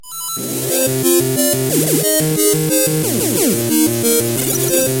Hello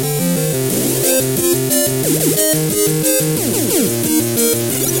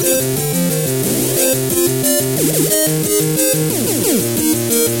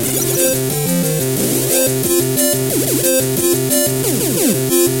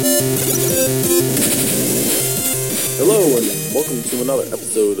and welcome to another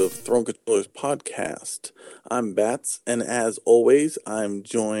episode of Throne Controllers Podcast. I'm Bats, and as always, I'm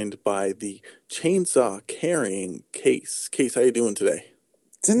joined by the chainsaw-carrying Case. Case, how you doing today?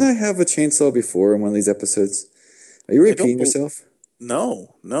 Didn't I have a chainsaw before in one of these episodes? Are you repeating yourself?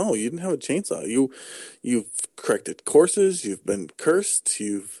 No, you didn't have a chainsaw. You've corrected courses. You've been cursed.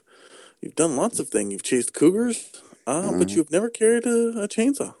 You've done lots of things. You've chased cougars, but you've never carried a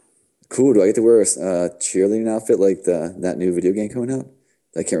chainsaw. Cool. Do I get to wear a cheerleading outfit like that new video game coming out?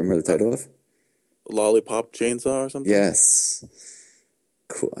 I can't remember the title of. Lollipop chainsaw or something? Yes.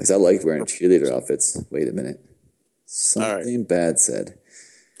 Cool. Because I liked wearing cheerleader outfits. Wait a minute. Something bad said.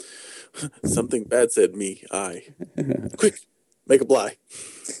 Something bad said me. I. Quick, make a lie.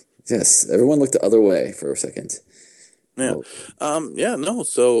 Yes. Everyone looked the other way for a second. Yeah. No.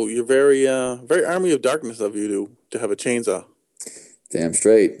 So you're very Army of Darkness of you to have a chainsaw. Damn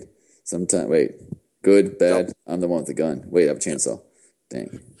straight. Wait. Good, bad. I'm the one with the gun. Wait, I have a chainsaw.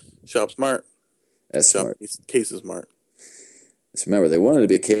 Dang. Shop smart. Smart. Case is smart. Just remember, they wanted to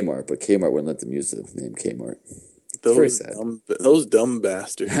be a Kmart, but Kmart wouldn't let them use the name Kmart. Those dumb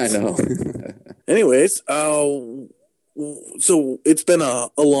bastards. I know. Anyways, so it's been a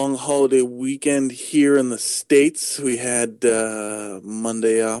long holiday weekend here in the States. We had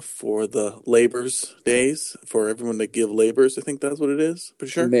Monday off for the Labor's Days, for everyone to give labors. I think that's what it is.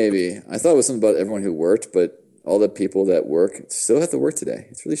 Pretty sure? Maybe. I thought it was something about everyone who worked, but all the people that work still have to work today.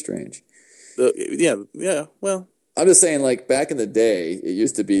 It's really strange. Well, I'm just saying, like, back in the day, it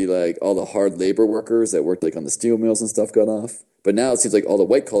used to be, like, all the hard labor workers that worked, like, on the steel mills and stuff got off. But now it seems like all the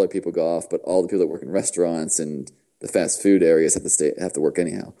white-collar people go off, but all the people that work in restaurants and the fast food areas have to work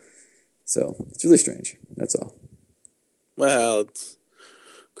anyhow. So it's really strange. That's all. Well,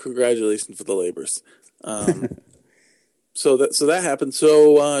 congratulations for the labors. So that happened.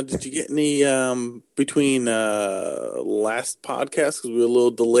 So did you get any between last podcast, because we were a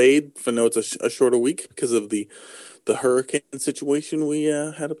little delayed? I know it's a shorter week because of the hurricane situation we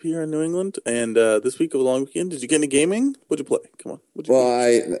had up here in New England, and this week of a long weekend. Did you get any gaming? What'd you play? Come on.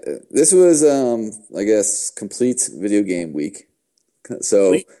 This was I guess complete video game week.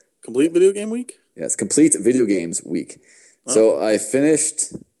 So complete video game week. Yes, complete video games week. Oh. So I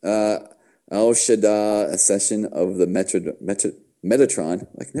finished Al Shaddai, a session of the Metatron.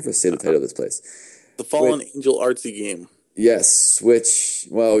 I can never say the title of this place. The Fallen Angel artsy game. Yes,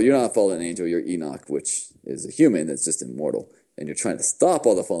 you're not a fallen angel, you're Enoch, which is a human that's just immortal, and you're trying to stop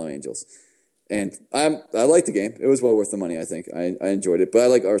all the fallen angels. And I liked the game. It was well worth the money, I think. I enjoyed it, but I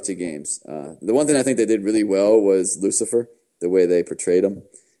like artsy games. The one thing I think they did really well was Lucifer, the way they portrayed him,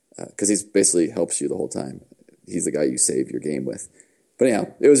 because he basically helps you the whole time. He's the guy you save your game with. But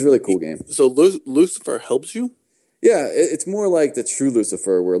anyhow, it was a really cool game. So Lucifer helps you? Yeah, it's more like the true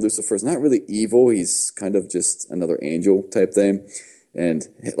Lucifer, where Lucifer's not really evil. He's kind of just another angel type thing. And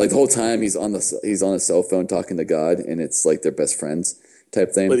like the whole time he's on his cell phone talking to God, and it's like they're best friends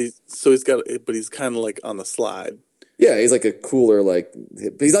type thing. But he's kind of like on the slide. Yeah, he's like a cooler,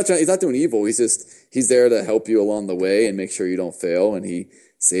 he's not doing evil. He's there to help you along the way and make sure you don't fail, and he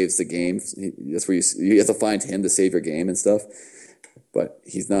saves the game. That's where you have to find him to save your game and stuff. But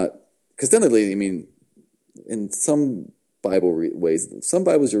he's not, because technically, I mean, in some some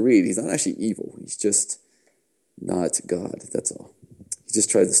Bibles you read, he's not actually evil. He's just not God. That's all. He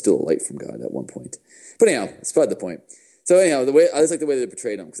just tried to steal a light from God at one point. But anyhow, it's not the point. So anyhow, I just like the way they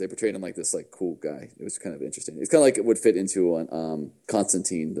portrayed him, because they portrayed him like this cool guy. It was kind of interesting. It's kind of like it would fit into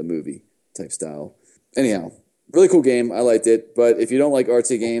Constantine the movie type style. Anyhow, really cool game. I liked it. But if you don't like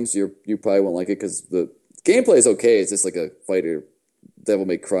artsy games, you probably won't like it, because the gameplay is okay. It's just like a fighter, Devil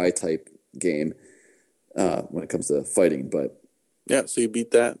May Cry type game when it comes to fighting. But yeah, so you beat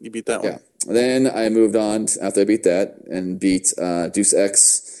that. You beat that one. Yeah. Then I moved on after I beat that and beat Deus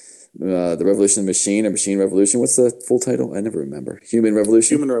Ex, the Revolution of the Machine, or Machine Revolution. What's the full title? I never remember. Human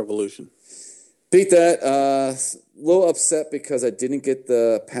Revolution. Human Revolution. Beat that. A little upset because I didn't get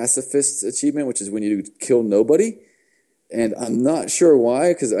the Pacifist achievement, which is when you kill nobody. And I'm not sure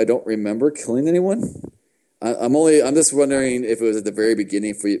why, because I don't remember killing anyone. I'm just wondering if it was at the very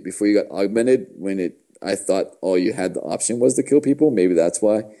beginning before you got augmented, I thought all you had the option was to kill people. Maybe that's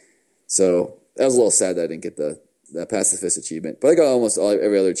why. So that was a little sad that I didn't get the Pacifist achievement, but I got almost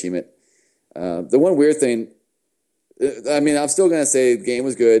every other achievement. The one weird thing, I mean, I'm still gonna say the game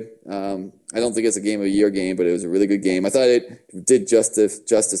was good. I don't think it's a game of the year game, but it was a really good game. I thought it did justice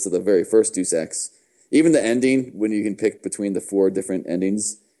to the very first Deus Ex. Even the ending, when you can pick between the 4 different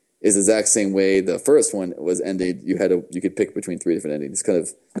endings, is the exact same way the first one was ended. You could pick between 3 different endings. It's kind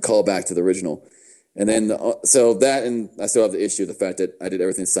of a callback to the original. And then so that, and I still have the issue of the fact that I did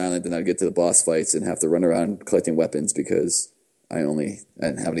everything silent, and I'd get to the boss fights and have to run around collecting weapons because I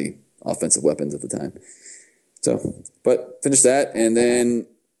didn't have any offensive weapons at the time. So, but finished that, and then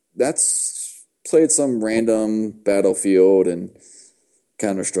that's played some random Battlefield and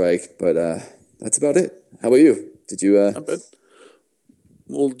Counter-Strike, but that's about it. How about you? Did you? I bet.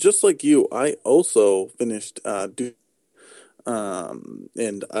 Well, just like you, I also finished Doom.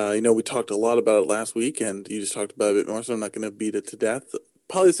 And we talked a lot about it last week, and you just talked about it a bit more, so I'm not going to beat it to death.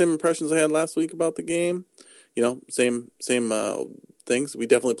 Probably the same impressions I had last week about the game. Same things. We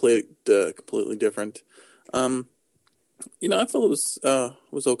definitely played completely different. I felt it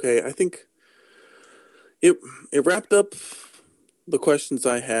was okay. I think it wrapped up the questions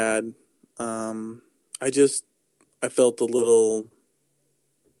I had. I just I felt a little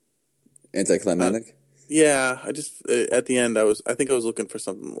uh, Anticlimactic? yeah. I just at the end I think I was looking for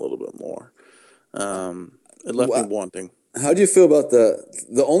something a little bit more. It left me Wha wanting. How do you feel about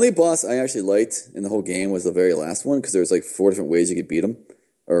the only boss I actually liked in the whole game was the very last one because there was like 4 different ways you could beat him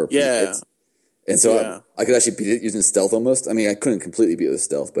or beat Yeah, it, and so yeah. I could actually beat it using stealth almost. I mean, I couldn't completely beat it with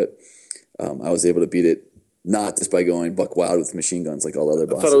stealth, but I was able to beat it not just by going buck wild with machine guns like all the other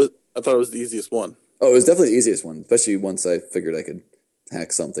I thought it bosses. was I thought it was the easiest one. Oh, it was definitely the easiest one, especially once I figured I could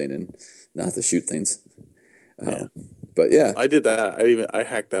hack something and not have to shoot things. Yeah, Um, but yeah, I did that. I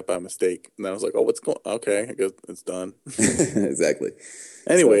hacked that by mistake, and I was like, "Oh, what's going? Okay, I guess it's done." exactly.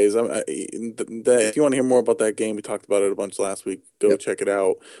 So, Anyways, if you want to hear more about that game, we talked about it a bunch last week. Go yep. check it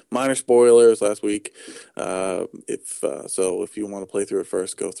out. Minor spoilers last week. If you want to play through it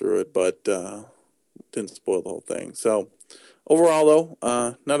first, go through it. But didn't spoil the whole thing. So overall,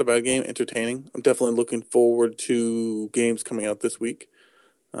 though, not a bad game. Entertaining. I'm definitely looking forward to games coming out this week.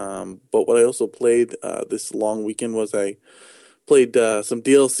 But what I also played this long weekend was I played some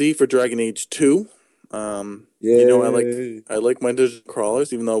DLC for Dragon Age 2. I like Yay. I like my dungeon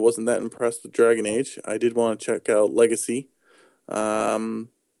crawlers, even though I wasn't that impressed with Dragon Age. I did want to check out Legacy. Um,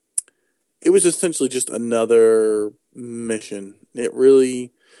 it was essentially just another mission. It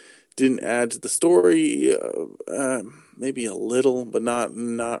really didn't add to the story. Maybe a little, but not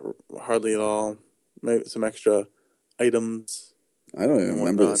hardly at all. Maybe some extra items I don't even and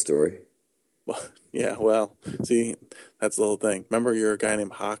remember the whatnot. story. Well, yeah, well, see, that's the whole thing. Remember, you're a guy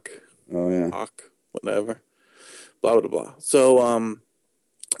named Oh yeah. Hawk, whatever, blah blah blah. So,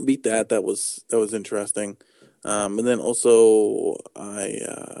 beat that. That was interesting. And then also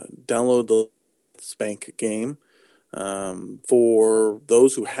I downloaded the Spank game. For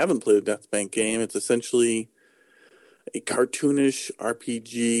those who haven't played a Death Spank game, it's essentially a cartoonish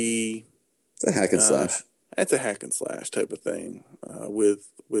RPG. It's a hack and Uh, slash. it's a hack and slash type of thing with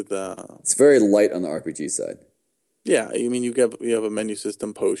It's very light on the RPG side. yeah. I mean, you have a menu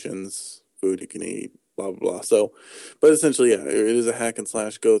system, potions, food you can eat, blah blah blah. So, but essentially, yeah, it is a hack and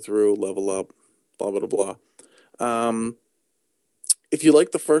slash. Go through, level up, blah blah blah. Um, if you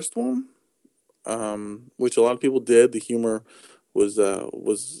like the first one, which a lot of people did, the humor was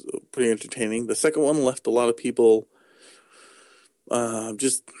pretty entertaining. The second one left a lot of people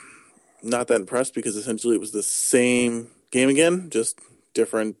just not that impressed because essentially it was the same game again, just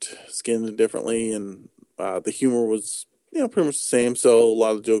different skinned differently, and the humor was pretty much the same. So a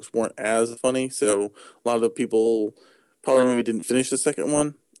lot of jokes weren't as funny. So a lot of people probably maybe didn't finish the second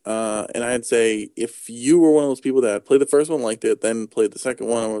one. And I'd say if you were one of those people that played the first one, liked it, then played the second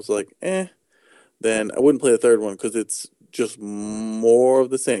one and was like, then I wouldn't play the third one because it's just more of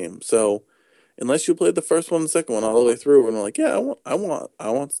the same. So unless you played the first one and the second one all the way through, and are like, yeah,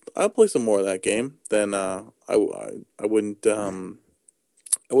 I'll play some more of that game, then I wouldn't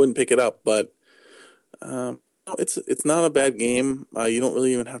pick it up. But no, it's not a bad game. You don't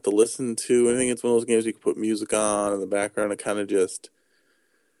really even have to listen to anything. It's one of those games you can put music on in the background and kind of just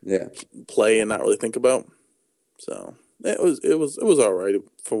Yeah. play and not really think about. So it was all right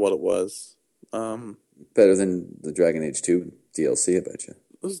for what it was. Um, Better than the Dragon Age 2 DLC, I bet you.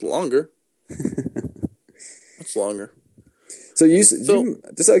 it was longer. Much longer. So So you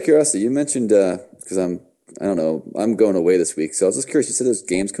just out of curiosity, you mentioned because I don't know, I'm going away this week, so I was just curious. You said there's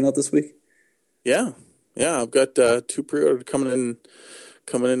games coming out this week. yeah, yeah, I've got two pre-ordered coming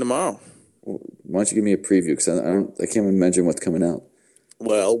in tomorrow. Why don't you give me a preview? Because I can't even imagine what's coming out.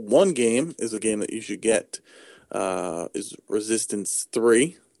 Well, one game is a game that you should get. Is Resistance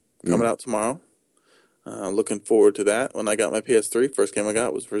 3 coming Mm. out tomorrow. Looking forward to that. When I got my PS3, first game I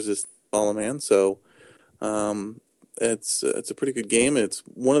got was Resist Fallen Man. So um, it's a pretty good game. And it's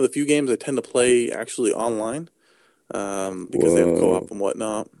one of the few games I tend to play actually online because they have co-op Whoa, and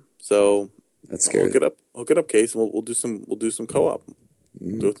whatnot. So that's I'll scary. hook it up, Case, and we'll do some co-op. Go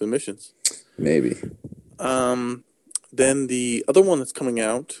Mm, through the missions. maybe. Um, then the other one that's coming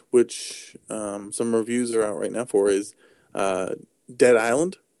out, which some reviews are out right now for, is uh, Dead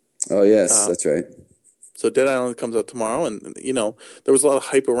Island. Oh yes, Uh, that's right. so Dead Island comes out tomorrow, and you know there was a lot of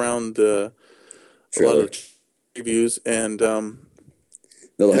hype around a lot Trailer. of reviews, No,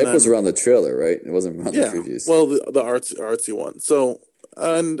 the and hype was I'm around the trailer, right? It wasn't around the yeah, previews. well the artsy one. So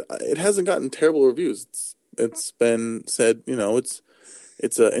and it hasn't gotten terrible reviews. It's been said, you know, it's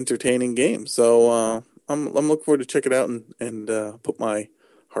an entertaining game. So I'm looking forward to check it out and put my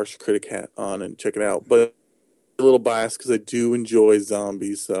harsh critic hat on and check it out. But a little biased because I do enjoy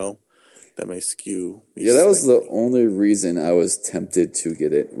zombies, so that may skew me Yeah, that was the slightly. only reason I was tempted to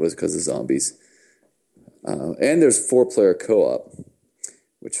get it was because of zombies. And there's four-player co-op,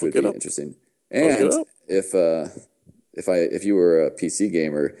 which would Look it be up. interesting. Look it And up. if you were a PC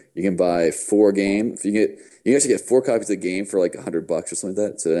gamer, you can buy four games. You can actually get four copies of the game for like $100 or something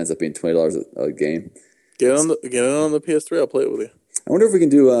like that. So it ends up being $20 a game. Get it on the PS3. I'll play it with you. I wonder if we can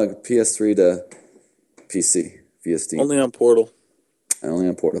do PS3 to PC via Steam. Only on Portal. Only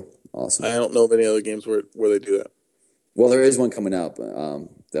on Portal. Awesome. I don't know of any other games where they do that. Well, there is one coming out, but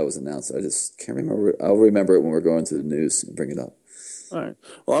that was announced. I just can't remember. I'll remember it when we're going to the news and bring it up. All right.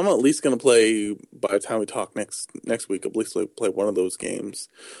 Well, I'm at least going to play by the time we talk next week. At least play one of those games,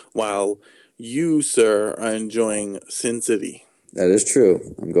 while you, sir, are enjoying Sin City. That is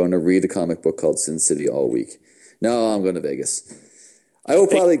true. I'm going to read a comic book called Sin City all week. No, I'm going to Vegas. I will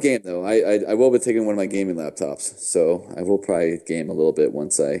Hey, probably game though. I will be taking one of my gaming laptops, so I will probably game a little bit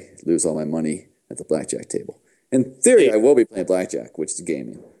once I lose all my money at the blackjack table. In theory, hey, I will be playing blackjack, which is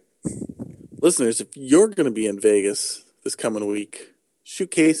gaming. listeners, if you're going to be in Vegas this coming week,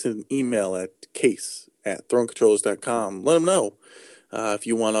 shoot Case an email at case@thronecontrollers.com. Let him know if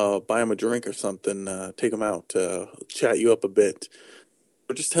you want to buy him a drink or something. Take him out, chat you up a bit,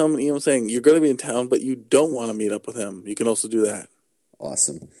 or just tell him, you know, saying you're going to be in town, but you don't want to meet up with him. You can also do that.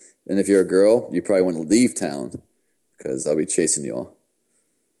 Awesome. And if you're a girl, you probably want to leave town because I'll be chasing you all.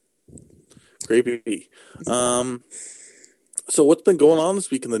 Gravy. Um, so what's been going on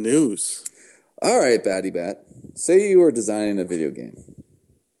this week in the news? All right, Batty Bat. Say you were designing a video game.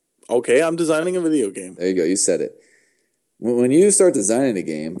 Okay, I'm designing a video game. There you go. You said it. When you start designing a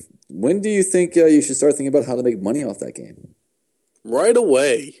game, when do you think you should start thinking about how to make money off that game? Right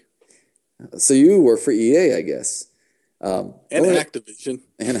away. So you work for EA, I guess. And Activision.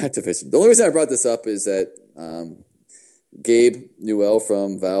 And Activision. The only reason I brought this up is that Gabe Newell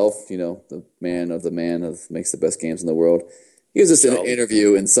from Valve, you know, the man of makes the best games in the world. He was just in an So,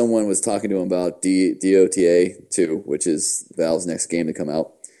 interview, and someone was talking to him about DOTA 2, which is Valve's next game to come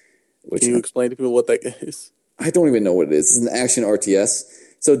out. Which can you explain to people what that is? I don't even know what it is. It's an action RTS.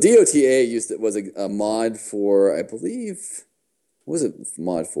 So DOTA was a mod for, I believe, what was it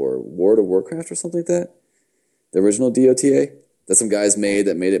mod for? World of Warcraft or something like that? The original DOTA that some guys made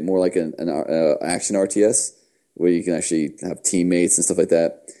it more like an action RTS where you can actually have teammates and stuff like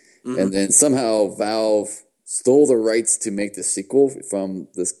that. Mm-hmm. And then somehow Valve stole the rights to make the sequel from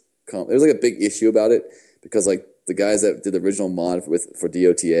this. There was like a big issue about it because like the guys that did the original mod for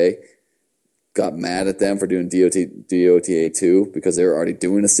DOTA got mad at them for doing DOTA 2 because they were already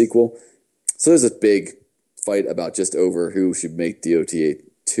doing a sequel. So there's this big fight about just over who should make DOTA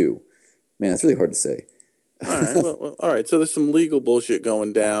 2. Man, that's really hard to say. All right. Well, all right. So there's some legal bullshit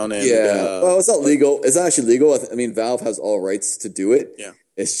going down, and Yeah, well, it's not legal. It's not actually legal. I mean, Valve has all rights to do it. yeah.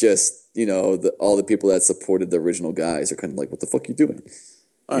 It's just, you know, all the people that supported the original guys are kind of like, what the fuck are you doing?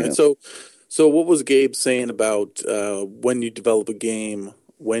 All You right. know? So what was Gabe saying about when you develop a game?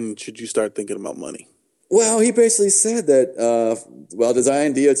 When should you start thinking about money? Well, he basically said that while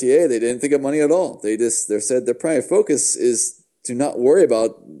designing DOTA, they didn't think of money at all. They said their primary focus is to not worry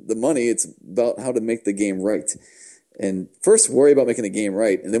about the money. It's about how to make the game right. And first worry about making the game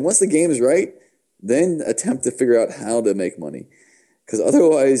right. And then once the game is right, then attempt to figure out how to make money. Because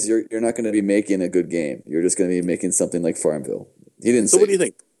otherwise, you're not going to be making a good game. You're just going to be making something like Farmville. He didn't So say. what do you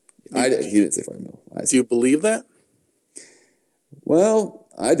think? He didn't say Farmville. Do you believe that? Well,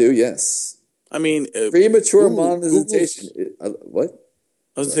 I do. Yes. I mean, Premature monetization. What?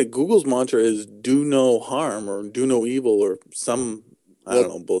 I was gonna say Google's mantra is "do no harm" or "do no evil" or some I don't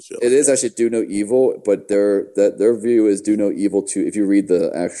Well, know bullshit. it Like is that. actually do no evil, but their view is do no evil to. If you read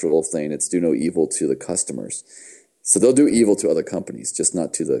the actual thing, it's do no evil to the customers. So they'll do evil to other companies, just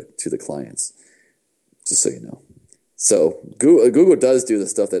not to the clients. just so you know. So Google does do the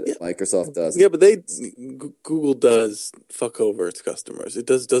stuff Yeah, that Microsoft does. yeah, but Google does fuck over its customers. It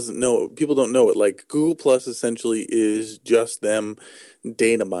doesn't know. People don't know it. Like Google Plus essentially is just them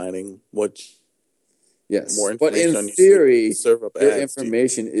data mining what more Yes, but in information on you so they can theory, serve up their ads to you.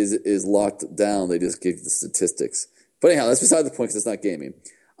 information is locked down. They just give the statistics. But anyhow, that's beside the point because it's not gaming.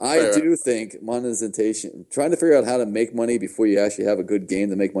 I Right, right. do think monetization, trying to figure out how to make money before you actually have a good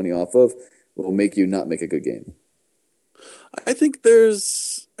game to make money off of, will make you not make a good game. I think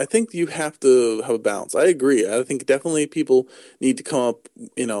you have to have a balance. I agree. I think definitely people need to come up,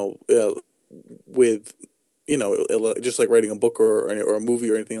 with, just like writing a book or a movie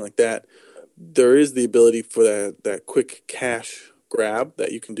or anything like that. There is the ability for that quick cash grab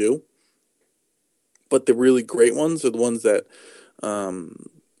that you can do, but the really great ones are the ones that um,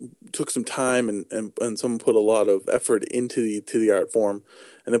 took some time and someone put a lot of effort into the art form,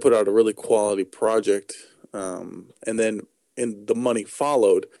 and then put out a really quality project, and then and the money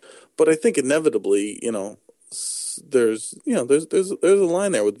followed. But I think inevitably, there's a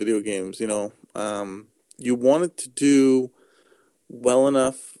line there with video games. You want it to do well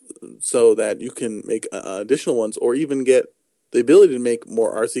enough so that you can make additional ones, or even get the ability to make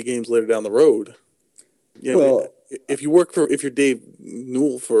more RC games later down the road. Well, If you're Dave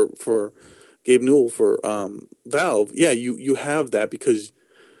Newell for Gabe Newell for Valve, yeah, you have that because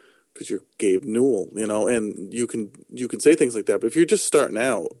you're Gabe Newell, and you can say things like that. But if you're just starting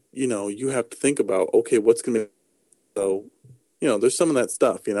out, you have to think about, okay, what's gonna be, so, there's some of that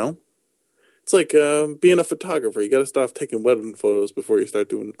stuff. It's like being a photographer. You got to stop taking wedding photos before you start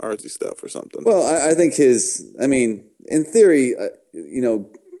doing artsy stuff or something. well, I think I mean, in theory,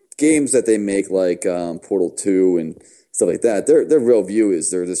 games that they make like Portal 2 and stuff like that, their real view is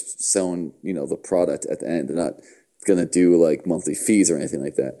they're just selling, the product at the end. They're not gonna do like monthly fees or anything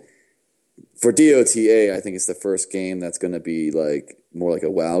like that. For DOTA, I think it's the first game that's gonna be like more like a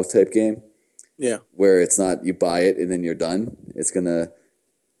WoW type game Yeah, where it's not you buy it and then you're done. It's gonna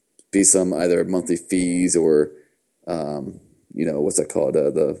be some either monthly fees or what's that called?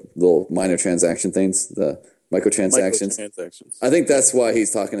 The little minor transaction things, the microtransactions. microtransactions. I think Yeah, that's why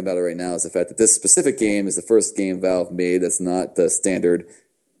he's talking about it right now is the fact that this specific game is the first game Valve made that's not the standard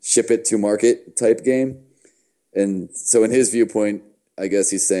ship it to market type game. And so in his viewpoint, I guess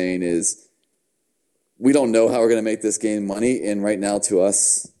he's saying is we don't know how we're going to make this game money. And right now to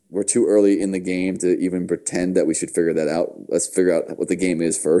us, we're too early in the game to even pretend that we should figure that out. Let's figure out what the game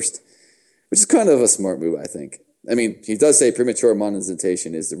is first, which is kind of a smart move, I think. I mean, he does say premature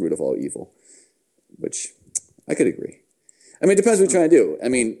monetization is the root of all evil, which I could agree. I mean, it depends what you're trying to do. I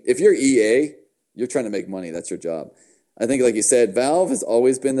mean, if you're EA, you're trying to make money. That's your job. I think, like you said, Valve has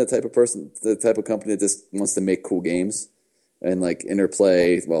always been the type of company that just wants to make cool games. And like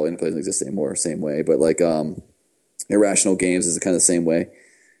Interplay, well, Interplay doesn't exist anymore, same way. But like Irrational Games is kind of the same way.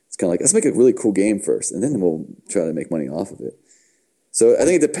 It's kind of like, let's make a really cool game first, and then we'll try to make money off of it. So I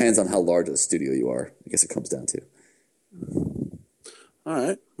think it depends on how large a studio you are. I guess it comes down to. all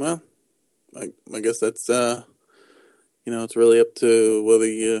right. Well, I guess that's it's really up to whether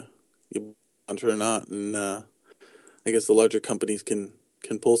you want it or not, and I guess the larger companies can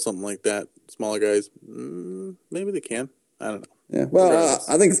pull something like that. Smaller guys, maybe they can. I don't know. Yeah. Well, Regardless.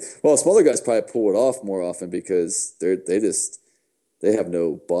 I think smaller guys probably pull it off more often because they have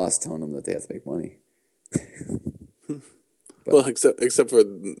no boss telling them that they have to make money. Well, except for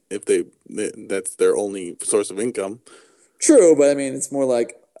if that's their only source of income. True, but I mean, it's more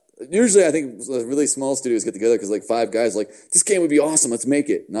like usually I think really small studios get together because like five guys like this game would be awesome, let's make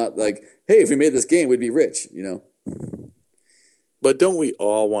it. Not like, hey, if we made this game, we'd be rich. But don't we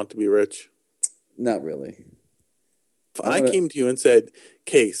all want to be rich? Not really. If I I want to. came to you and said,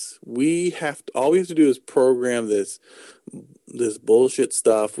 "Case, all we have to do is program this bullshit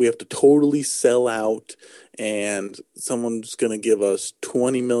stuff. We have to totally sell out, and someone's gonna give us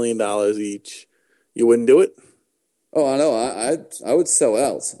 $20 million each." You wouldn't do it? Oh, I know. I would sell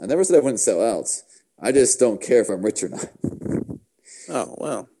out. I never said I wouldn't sell out. I just don't care if I'm rich or not. Oh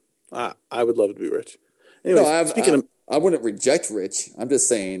well, I would love to be rich. No, Anyways, speaking of I wouldn't reject rich. I'm just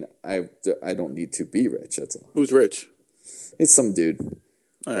saying I don't need to be rich. That's all. who's rich, It's some dude.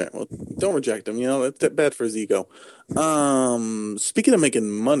 all right, well, don't reject him. That's bad for his ego. Speaking of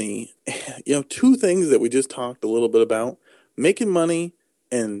making money, two things that we just talked a little bit about: making money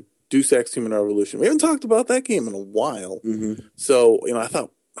and Deus Ex Human Revolution. We haven't talked about that game in a while, so I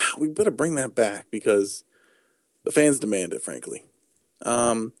thought, wow, we better bring that back because the fans demand it. Frankly,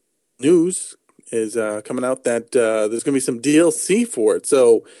 news is coming out that there's going to be some DLC for it.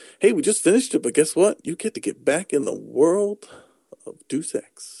 So, hey, we just finished it, but guess what? You get to get back in the world of Deus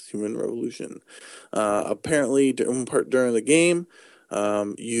Ex Human Revolution. Apparently, during the game,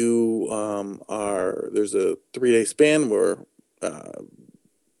 you there's a 3 day span where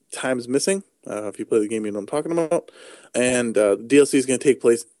time's missing. If you play the game, you know what I'm talking about. And DLC is going to take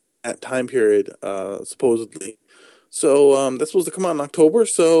place at time period, supposedly. So that's supposed to come out in October.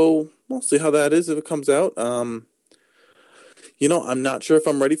 So we'll see how that is if it comes out. I'm not sure if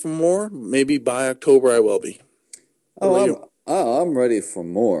I'm ready for more. Maybe by October I will be. What about you? I'm ready for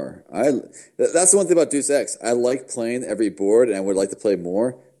more. That's the one thing about Deus Ex. I like playing every board, and I would like to play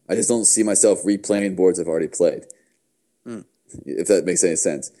more. I just don't see myself replaying boards I've already played. If that makes any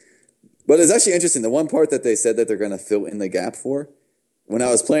sense. But it's actually interesting. The one part that they said that they're going to fill in the gap for, when I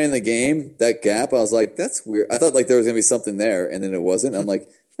was playing the game, that gap, I was like, that's weird. I thought like there was going to be something there, and then it wasn't. I'm like,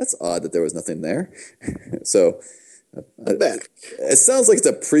 that's odd that there was nothing there. So I'm back. it sounds like it's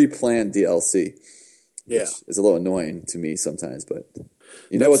a pre-planned DLC. Yeah. Which is a little annoying to me sometimes, but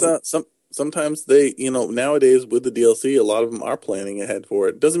you know what? Sometimes they, nowadays with the DLC, a lot of them are planning ahead for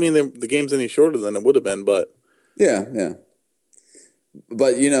it. Doesn't mean the game's any shorter than it would have been, but Yeah.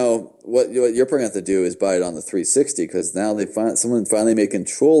 But what you're probably going to have to do is buy it on the 360 because now someone finally made a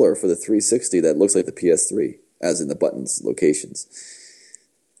controller for the 360 that looks like the PS3, as in the buttons locations,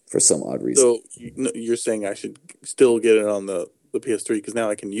 for some odd reason. So you're saying I should still get it on the PS3 because now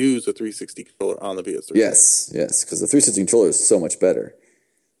I can use the 360 controller on the PS3. Yes, because the 360 controller is so much better.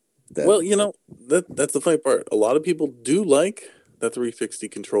 Well, that's the funny part. A lot of people do like the 360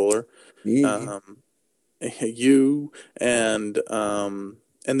 controller. You and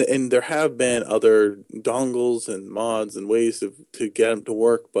there have been other dongles and mods and ways to get them to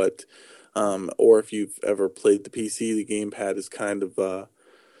work, but or if you've ever played the PC, the gamepad is kind of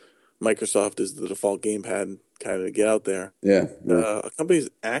Microsoft is the default gamepad kind of get out there. Yeah. A company's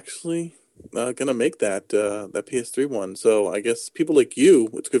actually gonna make that PS3 one. So I guess people like you,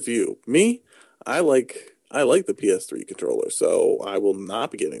 it's good for you. Me, I like the PS3 controller, so I will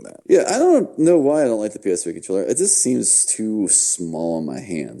not be getting that. Yeah, I don't know why I don't like the PS3 controller. It just seems too small on my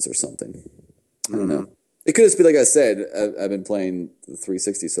hands or something. I don't know. It could just be like I said. I've been playing the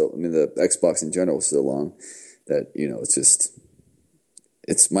 360, the Xbox in general so long that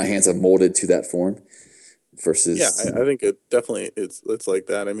it's my hands have molded to that form. Versus, I think it definitely it's like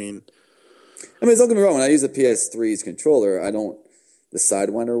that. I mean, don't get me wrong. When I use the PS3's controller, I don't the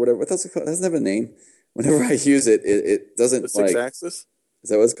Sidewinder or whatever. What that's it called? It doesn't have a name. Whenever I use it, it doesn't the six axis. Is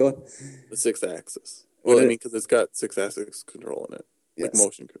that what it's called? The 6-axis. Well, because it's got 6-axis control in it, like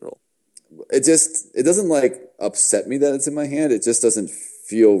motion control. It doesn't like upset me that it's in my hand. It just doesn't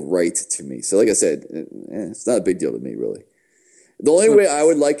feel right to me. So, like I said, it's not a big deal to me, really. The only way I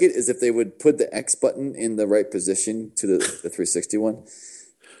would like it is if they would put the X button in the right position to the 360 one.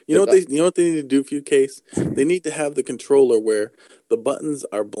 You know what they need to do for you, Case? They need to have the controller where the buttons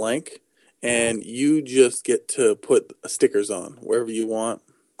are blank and you just get to put stickers on wherever you want.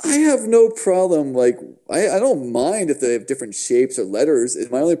 I have no problem. Like I don't mind if they have different shapes or letters.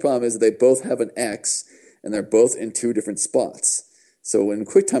 My only problem is that they both have an X and they're both in two different spots. So when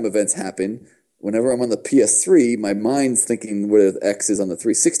QuickTime events happen, whenever I'm on the PS3, my mind's thinking what the X is on the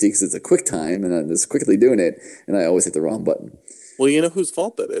 360 because it's a QuickTime and I'm just quickly doing it, and I always hit the wrong button. Well, you know whose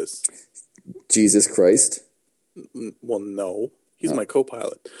fault that is? Jesus Christ. Well, no. He's my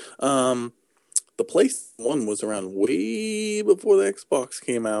co-pilot. The PlayStation 1 was around way before the Xbox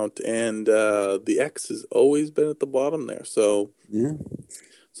came out, and the X has always been at the bottom there. So, yeah.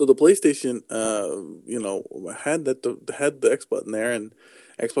 So the PlayStation, had the X button there, and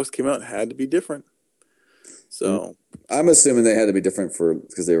Xbox came out and had to be different. So I'm assuming they had to be different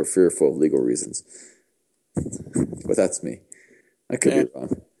because they were fearful of legal reasons. But that's me. I could be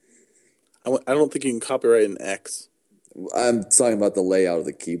wrong. I don't think you can copyright an X. I'm talking about the layout of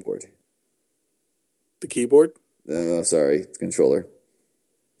the keyboard. The keyboard? Sorry, controller.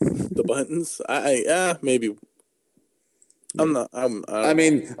 The buttons? Maybe. I'm not.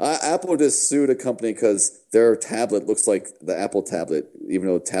 Apple just sued a company because their tablet looks like the Apple tablet, even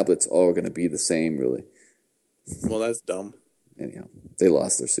though tablets are going to be the same, really. Well, that's dumb. Anyhow, they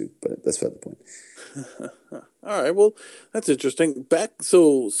lost their suit, but that's not the point. All right. Well, that's interesting.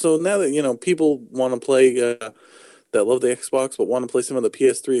 So now that people want to play that love the Xbox but want to play some of the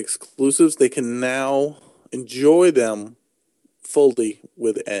PS3 exclusives, they can now enjoy them fully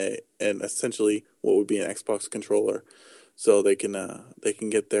with and essentially what would be an Xbox controller. So they can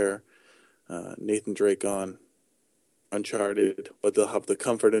get their Nathan Drake on Uncharted, but they'll have the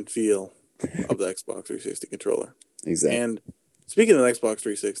comfort and feel of the Xbox 360 controller. Exactly. And speaking of Xbox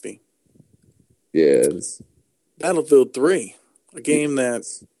 360, yes, Battlefield 3, a game that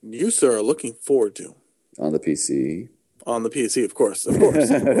you, sir, are looking forward to. On the PC. On the PC, of course, of course,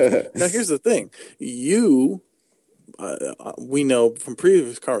 of course. Now, here's the thing: you, we know from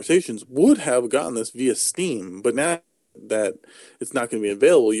previous conversations, would have gotten this via Steam, but now that it's not going to be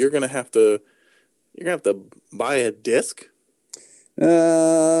available, you're gonna have to buy a disc.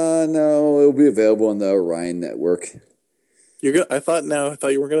 No, it'll be available on the Orion network. I thought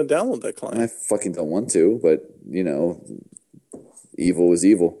you were gonna download that I client. fucking don't want to, but evil is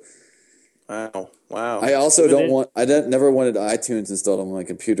evil. Wow, wow. I also Even don't it, want. Never wanted iTunes installed on my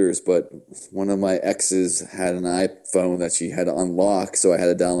computers, but one of my exes had an iPhone that she had to unlock, so I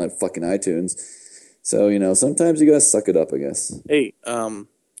had to download fucking iTunes. So sometimes you gotta suck it up, I guess. hey,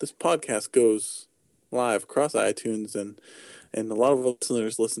 this podcast goes live across iTunes, and a lot of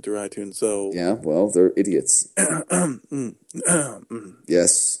listeners listen through iTunes. So, Yeah, well, they're idiots. mm,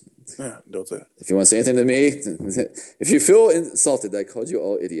 Yes. yeah, don't say that. If you want to say anything to me, if you feel insulted that I called you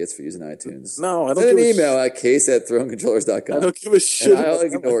all idiots for using iTunes, No, I don't send an give a email at I case@thronecontrollers.com, don't give a and shit I'll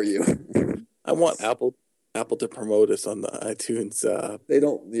about that. ignore you. I want Apple to promote us on the iTunes. They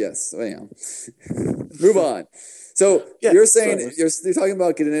don't. Yes, I am. Move on. So Yeah. you're So, saying you're talking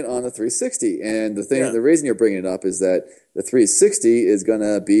about getting it on the 360, and yeah, the reason you're bringing it up is that the 360 is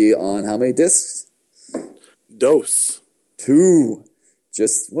gonna be on how many discs? Dose, Two.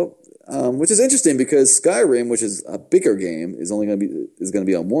 Just well, which is interesting because Skyrim, which is a bigger game, is gonna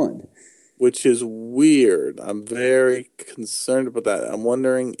be on one. which is weird. I'm very concerned about that.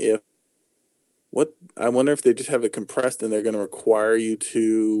 I wonder if they just have it compressed and they're going to require you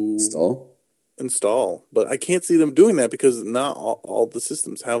to Stall. install. But I can't see them doing that because not all the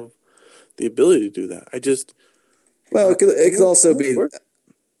systems have the ability to do that. Well, it could also Would it be. work?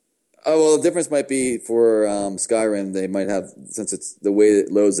 Oh well, the difference might be for Skyrim. They might have, since it's the way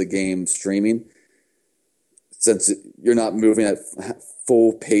it loads the game streaming. Since you're not moving at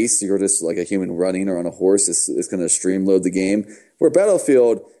full pace, you're just like a human running or on a horse. It's going to stream load the game. Where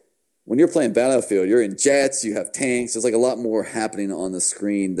Battlefield, when you're playing Battlefield, you're in jets, you have tanks. There's like a lot more happening on the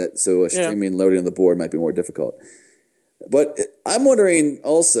screen so a Yeah. streaming loading on the board might be more difficult. But I'm wondering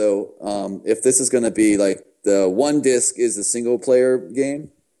also if this is going to be like the one disc is a single player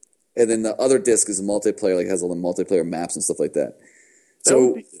game, and then the other disc is a multiplayer, like has all the multiplayer maps and stuff like that. That would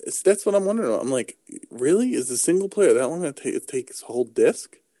So be, that's what I'm wondering. I'm like, really? Is the single player that long going to take its whole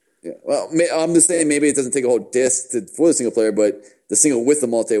disc? yeah, well, I'm just saying maybe it doesn't take a whole disc for the single player, but the single with the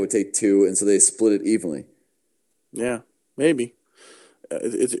multi would take two, and so they split it evenly. Yeah, maybe.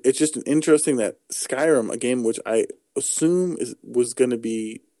 It's just interesting that Skyrim, a game which I assume was going to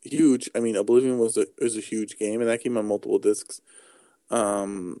be huge. I mean, Oblivion was a huge game, and that came on multiple discs.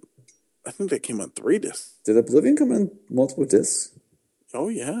 Um, I think that came on 3 discs. Did Oblivion come in multiple discs? Oh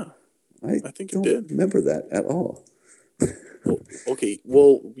yeah, I I think it don't did. remember that at all. Well, okay,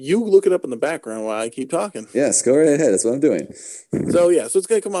 well, you look it up in the background while I keep talking. Yes, go right ahead. That's what I'm doing. So yeah, so it's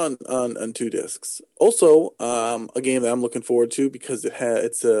gonna come on 2 discs. Also, a game that I'm looking forward to because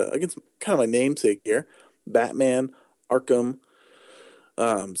it's against kind of my namesake here, Batman Arkham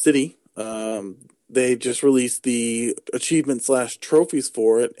City. They just released the achievement slash trophies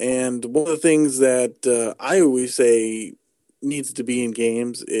for it, and one of the things that I always say needs to be in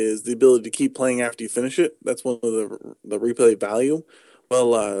games is the ability to keep playing after you finish it. That's one of the replay value.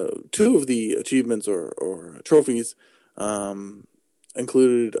 Well, two of the achievements or trophies um,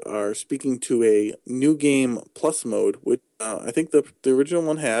 included are speaking to a new game plus mode, which I think the original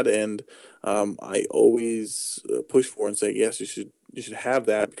one had, and I always push for and say yes, you should have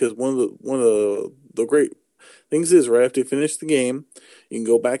that because one of the great things is right after you finish the game, you can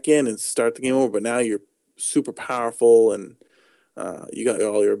go back in and start the game over, but now you're super powerful and you got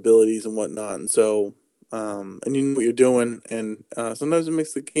all your abilities and whatnot, and so and you know what you're doing, and sometimes it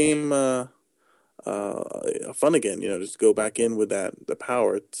makes the game fun again. Just go back in with the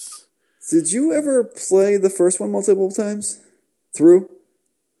power. Did you ever play the first one multiple times through?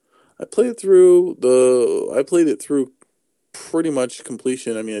 I played it through pretty much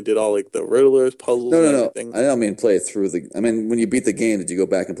completion. I mean, I did all like the riddlers, puzzles, No, and no, no. everything. I don't mean play it through I mean, when you beat the game, did you go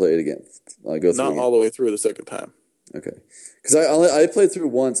back and play it again? Go through Not again. all the way through the second time. Okay, because I played through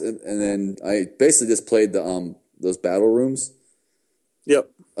once, and then I basically just played the those battle rooms Yep.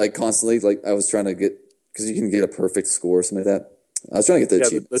 like constantly. Like I was trying to get, because you can get a perfect score or something like that. I was trying to get the Yeah.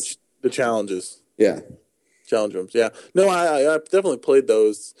 achievements. The challenges, Yeah, challenge rooms. Yeah. No, I definitely played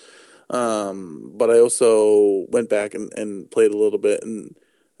those. But I also went back and played a little bit, and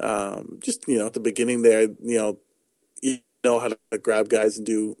just at the beginning there, you know how to grab guys and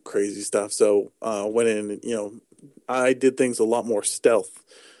do crazy stuff. So went in, and, I did things a lot more stealth.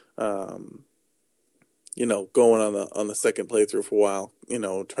 Um, going on the second playthrough for a while.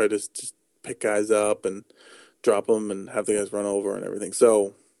 Try to just pick guys up and drop them and have the guys run over and everything.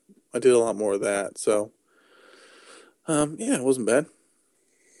 So I did a lot more of that. So yeah, it wasn't bad.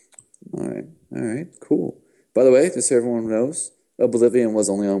 All right, cool. By the way, just so everyone knows, Oblivion was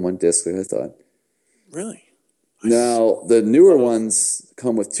only on one disc, like I thought. Really? Now, the newer ones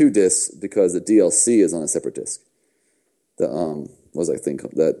come with 2 discs because the DLC is on a separate disc. The what was that thing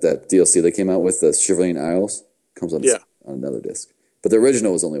that DLC that came out with, the Shivering Isles, comes on, on another disc. But the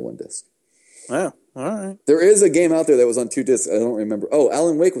original was only 1 disc. Wow, all right. There is a game out there that was on 2 discs. I don't remember. Oh,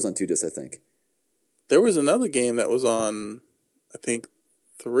 Alan Wake was on 2 discs, I think. There was another game that was on, I think,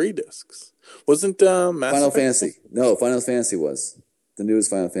 3 discs. Wasn't Mass Final Effect? Fantasy? No, Final Fantasy was. The newest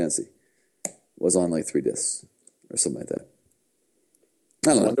Final Fantasy was on like 3 discs or something like that.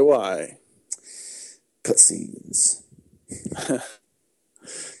 I don't know. Wonder why. Cutscenes.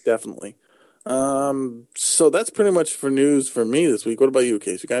 Definitely. So that's pretty much for news for me this week. What about you,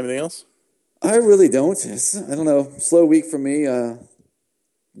 Case? You got anything else? I really don't. I don't know. Slow week for me.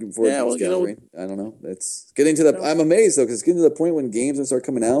 Looking forward to Gathering. I don't know. It's getting to the. I'm amazed though, because it's getting to the point when games start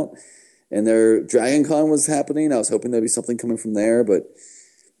coming out, and their Dragon Con was happening. I was hoping there'd be something coming from there, but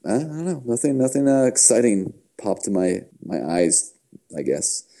I don't know. Nothing exciting popped to my eyes, I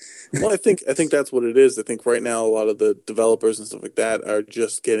guess. Well, I think that's what it is. I think right now a lot of the developers and stuff like that are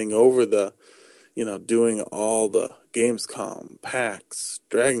just getting over the, doing all the Gamescom, PAX,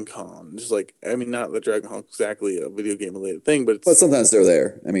 Dragon Con. Just like, I mean, not that Dragon Con is exactly a video game related thing, but sometimes they're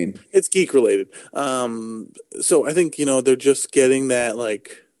there. I mean, it's geek related. So I think they're just getting that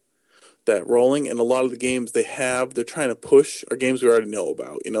that rolling, and a lot of the games they're trying to push are games we already know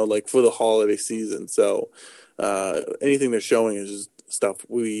about. Like for the holiday season. So anything they're showing is just stuff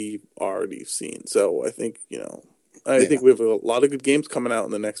we've already seen. So I think I think we have a lot of good games coming out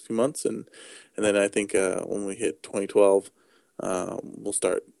in the next few months, and then I think when we hit 2012, we'll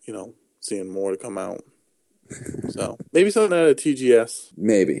start seeing more to come out. So maybe something out of TGS.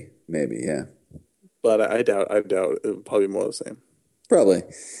 Maybe, yeah. But I doubt it'll probably be more the same. Probably,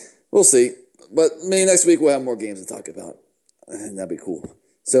 we'll see. But maybe next week we'll have more games to talk about, and that'd be cool.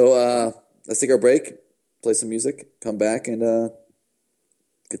 So let's take our break, play some music, come back, and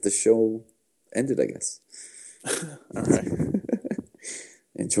get the show ended, I guess. All right.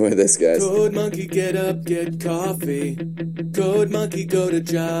 Enjoy this, guys. Code Monkey, get up, get coffee. Code Monkey, go to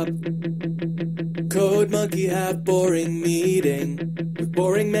job. Code Monkey, have boring meeting with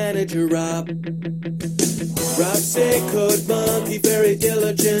boring manager Rob. Rob say Code Monkey very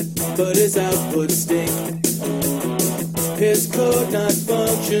diligent, but his output stink. His code not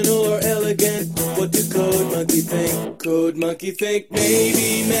functional or elegant. What do Code Monkey think? Code Monkey think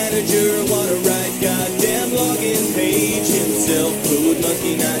maybe manager wanna write goddamn login page himself. Code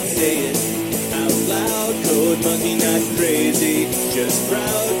Monkey not say it out loud. Code Monkey not crazy, just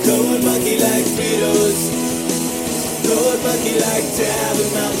proud. Code Monkey like Fritos. Code Monkey like to have a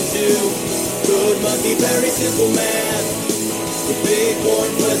Mountain Dew. Code Monkey very simple man with big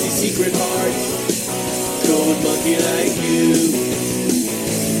warm fuzzy secret heart. Code Monkey like you.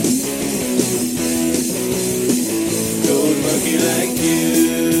 Code Monkey like you.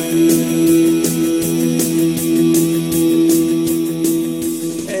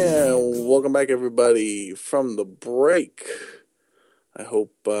 And welcome back, everybody, from the break. I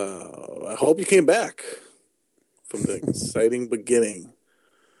hope you came back from the exciting beginning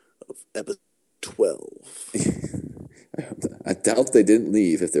of episode 12. I doubt they didn't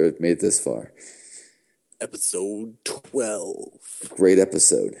leave if they made it this far. Episode 12. Great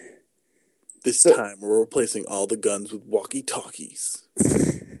episode. This time we're replacing all the guns with walkie-talkies.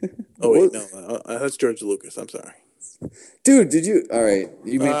 Oh wait, no, that's George Lucas. I'm sorry. Dude, did you? All right,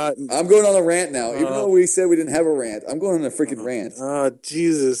 I'm going on a rant now. Even though we said we didn't have a rant, I'm going on a freaking rant. Oh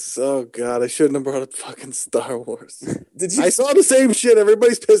Jesus! Oh God! I shouldn't have brought up fucking Star Wars. Did you? I saw the same shit.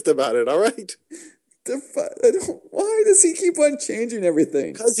 Everybody's pissed about it. All right. Why does he keep on changing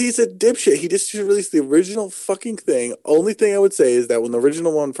everything? Because he's a dipshit. He just should release the original fucking thing. Only thing I would say is that when the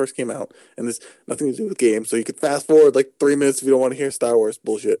original one first came out, and there's nothing to do with games, so you could fast forward like 3 minutes if you don't want to hear Star Wars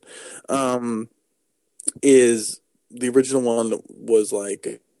bullshit. Is the original one was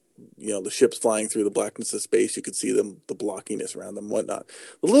like, the ships flying through the blackness of space. You could see them, the blockiness around them, whatnot.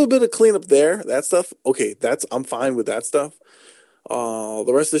 A little bit of cleanup there. That stuff, okay. I'm fine with that stuff.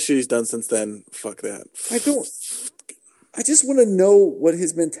 The rest of the shit he's done since then, fuck that. I just want to know what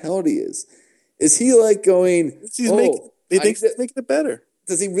his mentality is. Is he like going, he thinks he's making it better.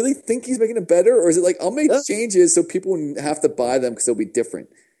 Does he really think he's making it better? Or is it like, I'll make changes so people have to buy them because they'll be different?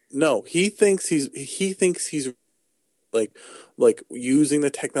 No, he thinks he's like using the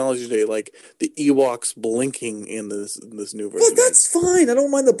technology today, like the Ewoks blinking in this new Well, version. that's fine. I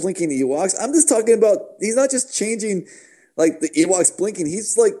don't mind the blinking Ewoks. I'm just talking about he's not just changing like the Ewoks blinking.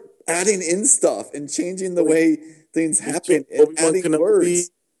 He's like adding in stuff and changing the way things happen and adding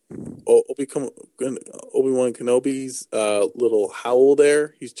words. Obi-Wan Kenobi's little howl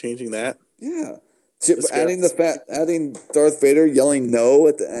there. He's changing that. Yeah. Adding Darth Vader yelling no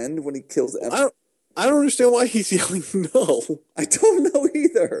at the end when he kills Emperor. I don't understand why he's yelling no. I don't know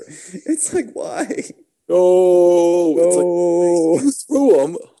either. It's like why? Oh, No. it's like, screw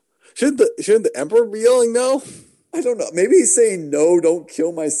him. Shouldn't the Emperor be yelling no? I don't know. Maybe he's saying no, don't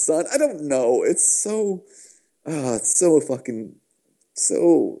kill my son. I don't know. It's so fucking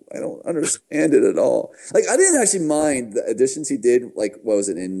so I don't understand it at all. Like I didn't actually mind the additions he did. Like what was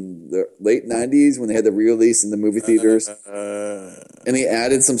it in the late '90s when they had the re-release in the movie theaters, and he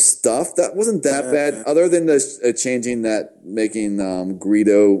added some stuff that wasn't that bad, other than the changing that making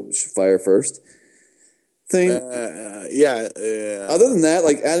Greedo fire first thing. Yeah. Other than that,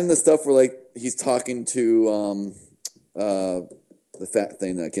 like adding the stuff where like he's talking to the fat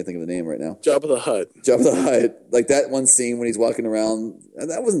thing that I can't think of the name right now. Jabba the Hutt. Jabba the Hutt. Like that one scene when he's walking around,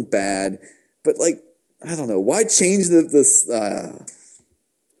 that wasn't bad. But like, I don't know. Why change this? All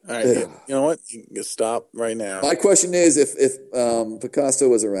right. You know what? You can stop right now. My question is if Picasso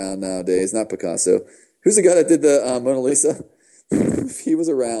was around nowadays, not Picasso. Who's the guy that did the Mona Lisa? If he was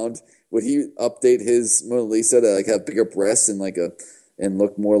around, would he update his Mona Lisa to like have bigger breasts and and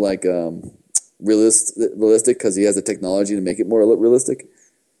look more like realistic because he has the technology to make it more realistic?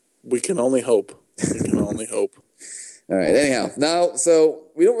 We can only hope. All right. Anyhow, now, so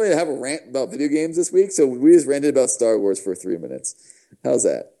we don't really have a rant about video games this week, so we just ranted about Star Wars for 3 minutes. How's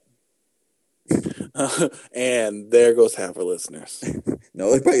that? And there goes half our listeners. No,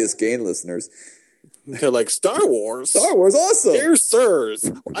 they're probably just gained listeners. They're like, Star Wars? Star Wars, awesome! Dear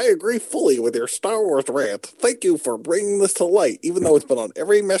sirs, I agree fully with your Star Wars rant. Thank you for bringing this to light, even though it's been on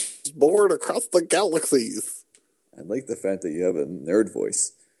every message board across the galaxies. I like the fact that you have a nerd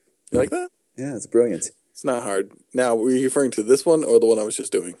voice. You like that? Yeah, it's brilliant. It's not hard. Now, were you referring to this one or the one I was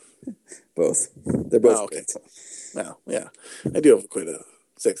just doing? Both. They're both okay. Well, yeah. I do have quite a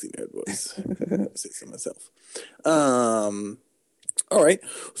sexy nerd voice. I say so myself. All right.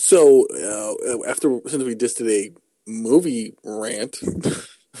 So since we just did a movie rant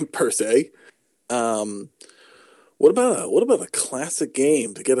per se, what about a classic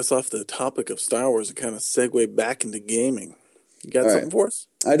game to get us off the topic of Star Wars and kind of segue back into gaming? You got something for us?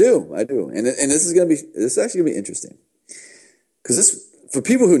 I do, and this is actually gonna be interesting because this, for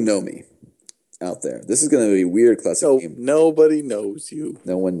people who know me out there, this is gonna be a weird classic game. Nobody knows you.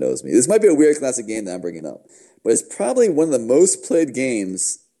 No one knows me. This might be a weird classic game that I'm bringing up, but it's probably one of the most played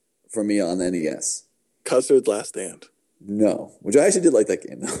games for me on the NES. Custard's Last Stand. No, which I actually did like that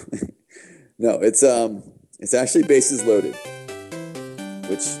game though. No, it's actually Bases Loaded,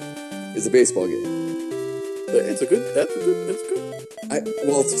 which is a baseball game. It's good.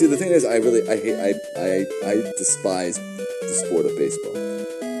 Well, see, the thing is, I despise the sport of baseball,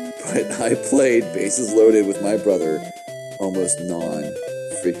 but I played Bases Loaded with my brother almost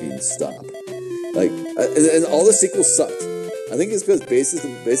non-freaking stop. Like, and all the sequels sucked. I think it's because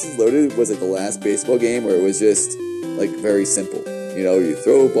Bases Loaded was like the last baseball game where it was just like very simple. You know, you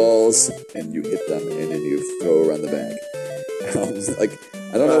throw balls and you hit them, and then you throw around the bag. Like,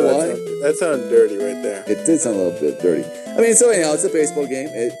 I don't know why. That sounded dirty right there. It did sound a little bit dirty. I mean, so anyhow, it's a baseball game.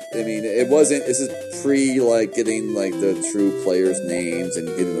 It wasn't. This is pre like getting like the true players' names and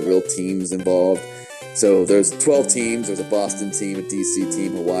getting the real teams involved. So there's 12 teams. There's a Boston team, a DC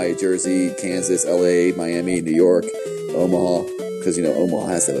team, Hawaii, Jersey, Kansas, LA, Miami, New York, Omaha, because Omaha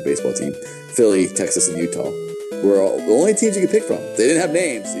has to have a baseball team. Philly, Texas, and Utah were all the only teams you could pick from. They didn't have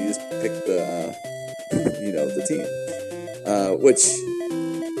names, so you just picked the team. Which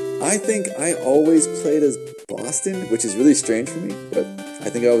I think I always played as Boston, which is really strange for me, but I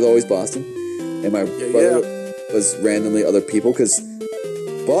think I was always Boston. And my brother was randomly other people, because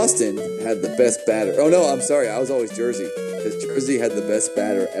Boston had the best batter. Oh, no, I'm sorry. I was always Jersey, because Jersey had the best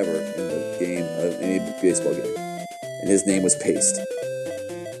batter ever in the game of any baseball game. And his name was Paste,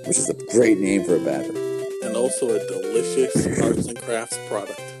 which is a great name for a batter. And also a delicious arts and crafts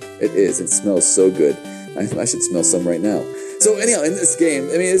product. It is. It smells so good. I should smell some right now. So anyhow, in this game,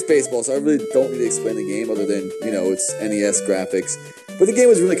 it's baseball, so I really don't need to explain the game other than, it's NES graphics. But the game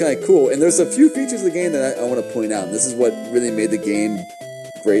was really kind of cool, and there's a few features of the game that I want to point out, and this is what really made the game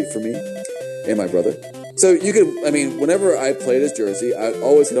great for me and my brother. So you could, whenever I played as Jersey, I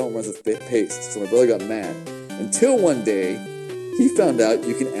always hit home runs with Paste, so my brother got mad. Until one day, he found out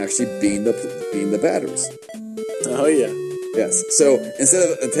you can actually bean the batters. Oh, yeah. Yes. So instead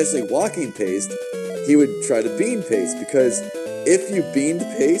of intentionally walking paste, he would try to bean paste, because if you beaned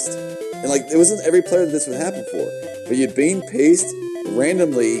paste, and like it wasn't every player that this would happen for, but you bean paste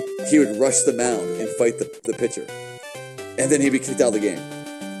randomly, he would rush the mound and fight the pitcher, and then he'd be kicked out of the game.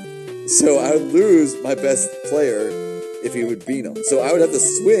 So I would lose my best player if he would bean him. So I would have to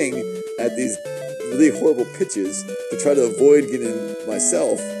swing at these really horrible pitches to try to avoid getting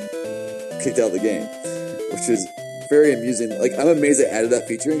myself kicked out of the game, which is very amusing. Like, I'm amazed they added that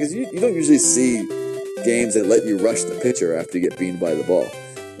feature, because you don't usually see games that let you rush the pitcher after you get beaned by the ball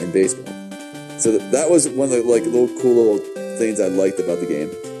in baseball. So that was one of the like little cool little things I liked about the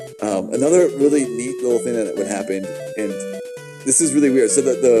game. Another really neat little thing that would happen, and this is really weird. So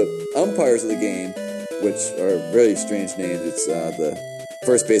the umpires of the game, which are very strange names, it's the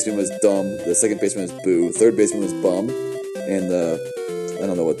first baseman was Dumb, the second baseman was Boo, third baseman was Bum, and I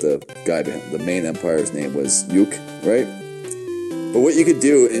don't know what the guy behind the main umpire's name was, Yuk, right? But what you could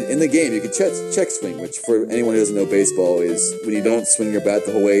do in the game, you could check swing, which for anyone who doesn't know baseball is when you don't swing your bat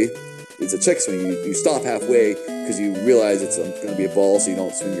the whole way, it's a check swing. You stop halfway because you realize it's going to be a ball, so you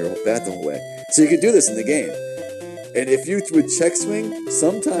don't swing your bat the whole way. So you could do this in the game. And if you would check swing,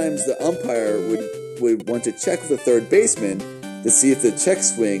 sometimes the umpire would want to check with the third baseman to see if the check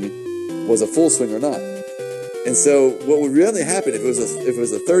swing was a full swing or not. And so what would really happen if it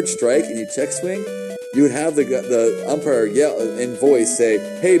was a third strike and you check swing, you would have the umpire yell in voice say,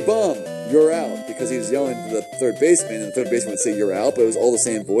 "Hey, Bum, you're out," because he was yelling to the third baseman, and the third baseman would say, "You're out," but it was all the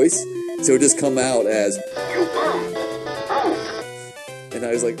same voice. So it would just come out as, "You bum, out." And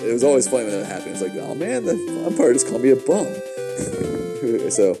I was like, it was always funny when that happened. It's like, oh man, the umpire just called me a bum.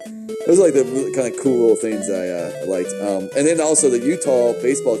 So those are like the really kind of cool little things I liked. And then also the Utah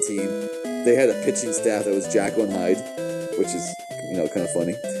baseball team, they had a pitching staff that was Jekyll and Hyde, which is kind of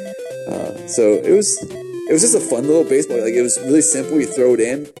funny. So it was just a fun little baseball. Like, it was really simple. You throw it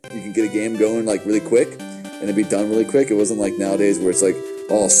in, you can get a game going like really quick, and it'd be done really quick. It wasn't like nowadays where it's like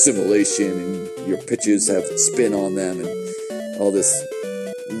all simulation and your pitches have spin on them and all this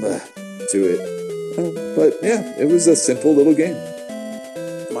to it. But yeah, it was a simple little game.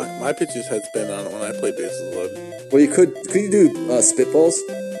 My pitches had spin on it when I played bases loaded. Well, could you do spitballs?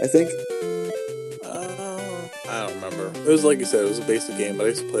 I think. I don't remember. It was like you said, it was a basic game, but I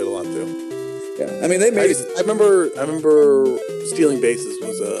used to play it a lot too. Yeah, I mean they made. I remember stealing bases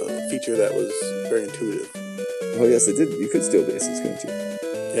was a feature that was very intuitive. Oh yes, it did. You could steal bases, couldn't you?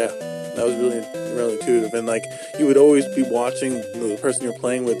 Yeah, that was really intuitive, and like you would always be watching the person you're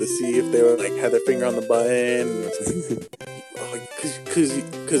playing with to see if they were like had their finger on the button.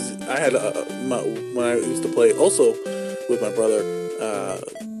 Because I had when I used to play also with my brother,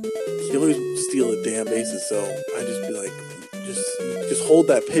 he'd always steal the damn bases. So I'd just be like, just hold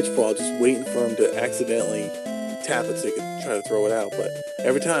that pitch ball, just waiting for him to accidentally tap it so he could try to throw it out. But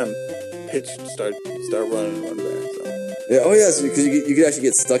every time, pitch start running and run back. So. Yeah. Oh yeah, because you could actually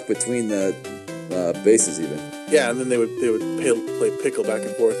get stuck between the bases even. Yeah, and then they would play pickle back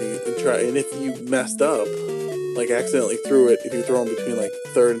and forth and try. And if you messed up, like accidentally threw it, if you throw them between like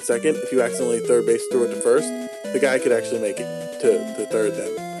third and second, if you accidentally third base threw it to first, the guy could actually make it to third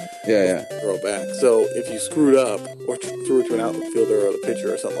then. Yeah. Throw it back. So if you screwed up or threw it to an outfielder or the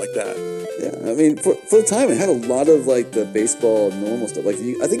pitcher or something like that. Yeah, I mean, for the time, it had a lot of like the baseball normal stuff. Like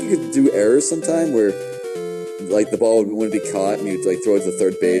I think you could do errors sometime where like the ball wouldn't be caught and you'd like throw it to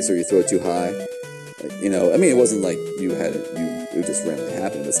third base or you throw it too high. Like, I mean, it wasn't like it would just randomly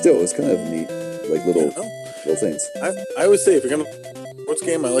happen, but still, it was kind of neat, like little things. I would say if you're gonna sports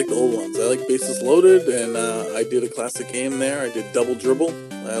game, I like the old ones. I like Bases Loaded, and I did a classic game there. I did Double Dribble.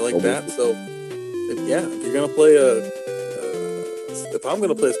 I like that. So if you're gonna play if I'm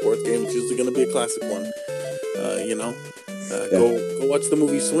gonna play a sports game, it's usually gonna be a classic one. Go watch the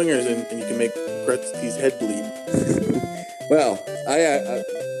movie Swingers, and you can make Gretzky's head bleed. Well,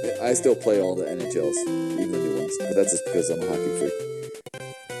 I still play all the NHLs, even the new ones, but that's just because I'm a hockey freak.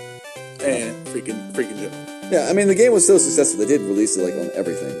 And freaking Jim. Yeah, I mean, the game was so successful, they did release it like on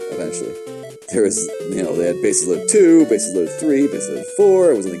everything eventually. There was, they had Bases Loaded 2, Bases Loaded 3, Bases Loaded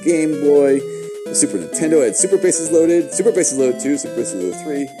 4, it was on the Game Boy, the Super Nintendo had Super Bases Loaded, Super Bases Loaded 2, Super Bases Loaded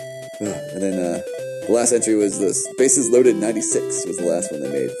 3, and then the last entry was the Bases Loaded 96 was the last one they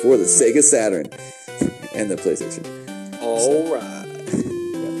made for the Sega Saturn and the PlayStation. All right.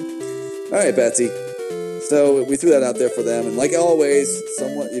 All right, Betsy. So we threw that out there for them, and like always,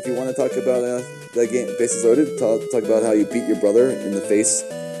 if you want to talk about that game, Bases Loaded, talk about how you beat your brother in the face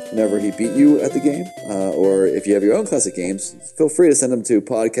whenever he beat you at the game, or if you have your own classic games, feel free to send them to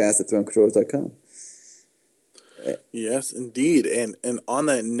podcast@thronecontrollers.com. Yes, indeed. And on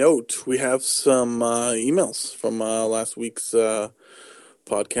that note, we have some emails from last week's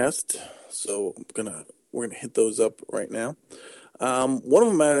podcast. So we're gonna hit those up right now. One of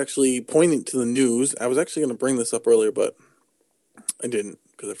them actually pointing to the news. I was actually gonna bring this up earlier, but I didn't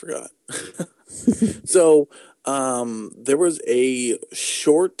because I forgot. So there was a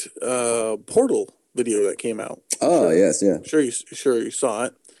short Portal video that came out. Oh, yes, yeah. Sure you saw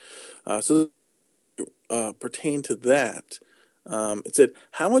it. So pertain to that, it said,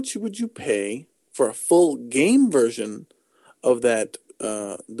 "How much would you pay for a full game version of that?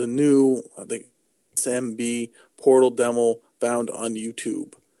 The new, I think, SMB Portal demo found on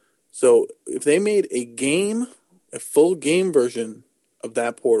YouTube." So if they made a full game version of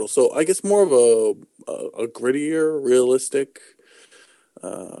that Portal, so I guess more of a grittier, realistic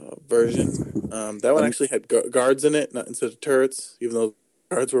version. That one actually had guards in it, not instead of turrets, even though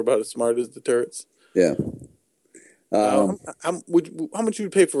guards were about as smart as the turrets. Yeah. How much would you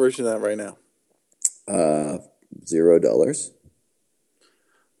pay for a version of that right now? $0.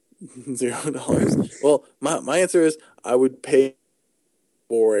 $0. Well, my answer is I would pay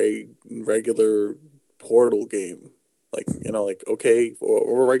for a regular Portal game, like okay,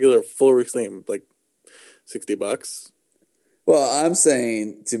 or a regular full release game, like $60. Well, I'm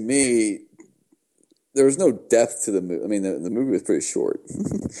saying, to me, there was no depth to the movie. I mean, the movie was pretty short.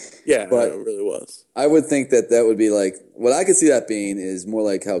 Yeah, but it really was. I would think that would be like, what I could see that being is more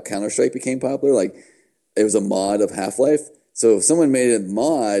like how Counter-Strike became popular. Like, it was a mod of Half-Life. So if someone made a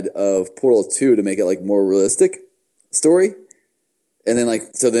mod of Portal 2 to make it like more realistic story, and then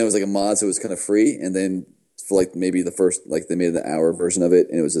it was like a mod, so it was kind of free, and then for like maybe the first, like they made an hour version of it,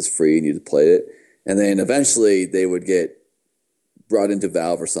 and it was just free, and you just played it, and then eventually they would get brought into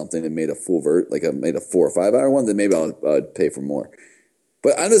Valve or something and made a full made a 4 or 5 hour one, then maybe I'd pay for more.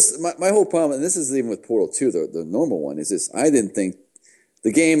 But my whole problem, and this is even with Portal 2, the normal one, is this: I didn't think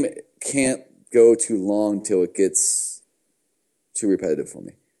the game can't go too long till it gets too repetitive for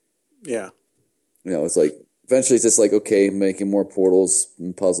me. Yeah. It's like eventually it's just like, okay, making more portals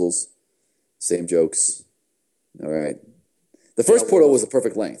and puzzles, same jokes. All right. The first Portal was the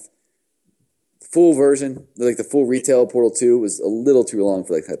perfect length. Full version, like the full retail Portal 2, was a little too long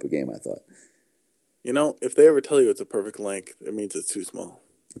for that type of game, I thought. If they ever tell you it's a perfect length, it means it's too small.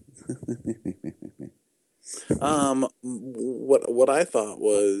 What I thought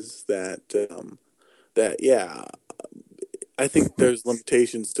was that I think there's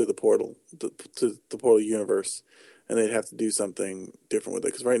limitations to the Portal, to the Portal universe, and they'd have to do something different with it,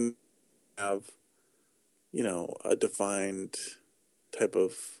 because right now they have, a defined type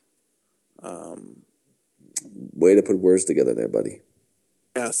of way to put words together there, buddy.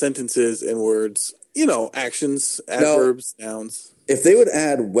 Sentences and words, actions, adverbs, nouns. If they would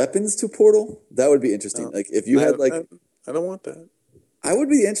add weapons to Portal, that would be interesting. Like if you had I don't want that. I would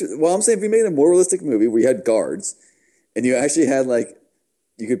be interested. Well, I'm saying if we made a more realistic movie where you had guards and you actually had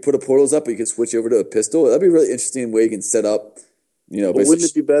you could put portals up, but you could switch over to a pistol. That'd be a really interesting way you can set up. But wouldn't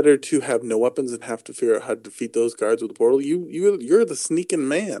it be better to have no weapons and have to figure out how to defeat those guards with the portal? You're the sneaking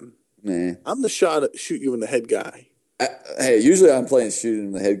man. Nah. I'm the shoot you in the head guy. Hey, usually I'm playing shooting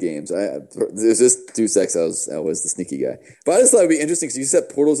in the head games. There's just Deus Ex. I was the sneaky guy. But I just thought it'd be interesting because you set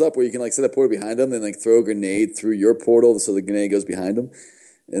portals up where you can set a portal behind them and throw a grenade through your portal so the grenade goes behind them.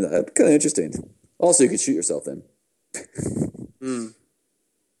 And that's kind of interesting. Also, you could shoot yourself then.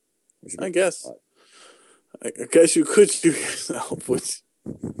 I guess. I guess you could shoot yourself, which...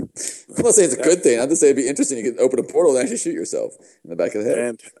 I'm not saying it's a good thing. I'm just saying it'd be interesting. You could open a portal and actually shoot yourself in the back of the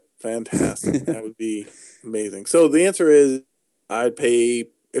head. Fantastic. That would be amazing. So the answer is I'd pay,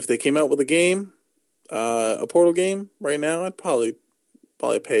 if they came out with a game, a Portal game right now, I'd probably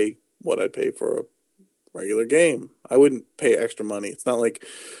pay what I'd pay for a regular game. I wouldn't pay extra money. It's not like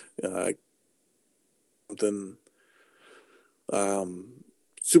something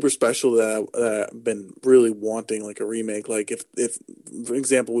super special that I've been really wanting, like a remake. Like if for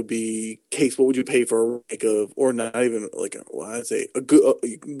example would be Case, what would you pay for a remake of, or not even like I'd say a good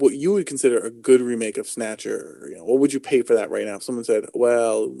what you would consider a good remake of Snatcher? What would you pay for that right now? If someone said,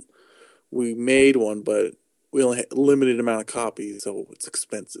 well, we made one, but we only had a limited amount of copies, so it's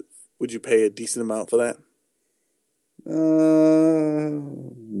expensive. Would you pay a decent amount for that? I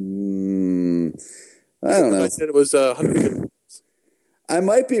don't know. I said it was 150. I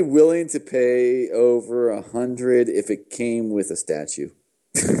might be willing to pay over 100 if it came with a statue.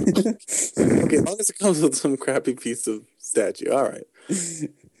 Okay, as long as it comes with some crappy piece of statue. All right.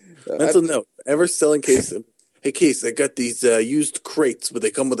 Mental note: ever selling Case? Hey, Case, I got these used crates, but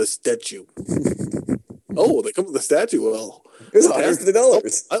they come with a statue. Oh, they come with a statue. Well, it's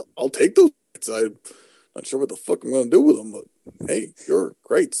 $150. I'll take those. Not sure what the fuck I'm gonna do with them, but hey, you're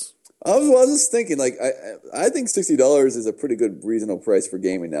great. I was just thinking, like, I think $60 is a pretty good reasonable price for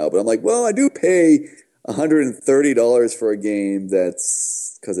gaming now. But I'm like, well, I do pay $130 for a game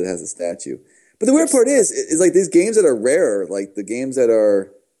that's because it has a statue. But the weird part is like these games that are rare, like the games that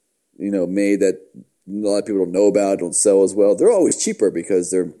are, made that a lot of people don't know about, don't sell as well. They're always cheaper because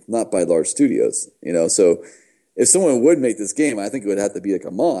they're not by large studios. So if someone would make this game, I think it would have to be like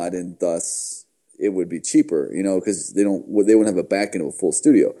a mod, and thus it would be cheaper, because they wouldn't have a back end of a full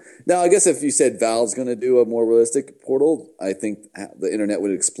studio. Now, I guess if you said Valve's going to do a more realistic Portal, I think the internet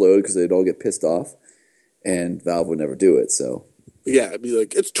would explode because they'd all get pissed off, and Valve would never do it. So Yeah, it'd be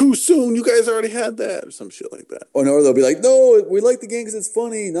like, it's too soon. You guys already had that, or some shit like that. or no, they'll be like, no, we like the game because it's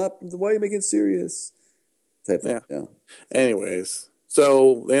funny. Not why are you making it serious? Type thing. Yeah. Anyways,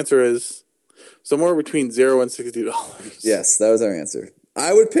 so the answer is somewhere between $0 and $60. Yes, that was our answer.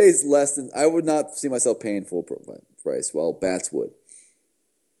 I would pay less than. I would not see myself paying full price, while Bats would.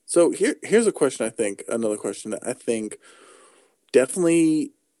 So here's a question. Another question that I think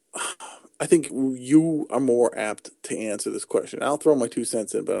definitely. I think you are more apt to answer this question. I'll throw my 2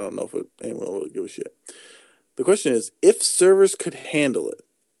 cents in, but I don't know if anyone will give a shit. The question is, if servers could handle it,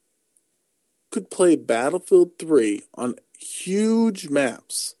 could play Battlefield 3 on huge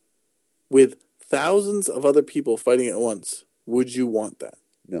maps with thousands of other people fighting at once, would you want that?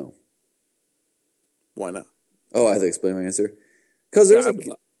 No. Why not? Oh, I have to explain my answer. Because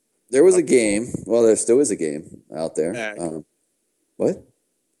there was a game. Well, there still is a game out there. Mag. What?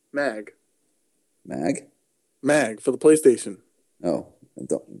 Mag for the PlayStation. Oh,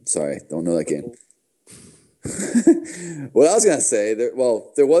 don't know that game. What I was gonna say, there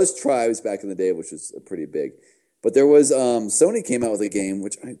was Tribes back in the day, which was pretty big, but there was Sony came out with a game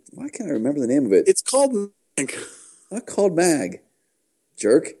why can't I remember the name of it? It's called Mag. Not called Mag,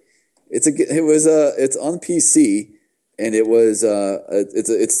 jerk. It's on PC, and it was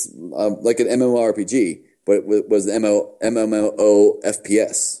it's like an MMORPG, but it was the MMO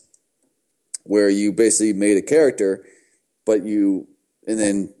FPS, where you basically made a character, and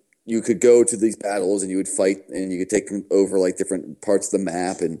then you could go to these battles and you would fight, and you could take over like different parts of the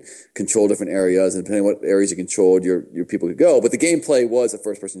map and control different areas, and depending on what areas you controlled, your people could go. But the gameplay was a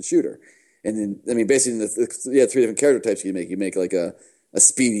first-person shooter. And then, I mean, basically, you had 3 different character types you could make. You make like a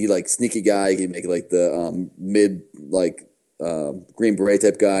speedy, like sneaky guy. You can make like the mid, like Green Beret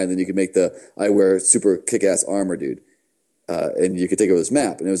type guy, and then you could make the I wear super kick-ass armor dude. And you could take over this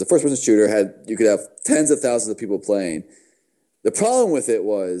map. And it was a first-person shooter. You could have tens of thousands of people playing. The problem with it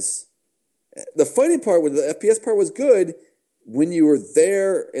was the fighting part, with the FPS part, was good when you were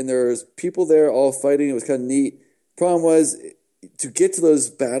there and there was people there all fighting. It was kind of neat. Problem was, to get to those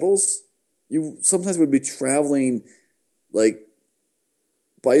battles, you sometimes would be traveling like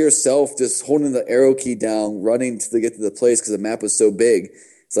by yourself, just holding the arrow key down, running to get to the place because the map was so big.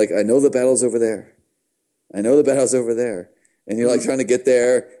 It's like, I know the battle's over there. And you're like trying to get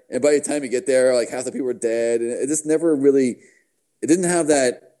there. And by the time you get there, like half the people are dead. And it just never really, it didn't have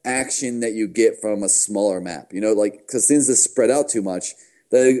that action that you get from a smaller map, like, because things just spread out too much.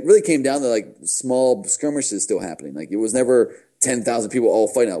 That it really came down to like small skirmishes still happening. Like, it was never 10,000 people all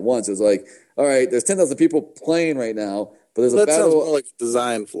fighting at once. It was like, all right, there's 10,000 people playing right now, but there's a battle. That sounds more like a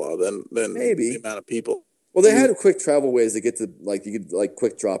design flaw than maybe the amount of people. Well, they had quick travel ways to get to, like, you could like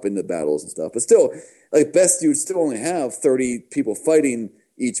quick drop into battles and stuff. But still, like, best you would still only have 30 people fighting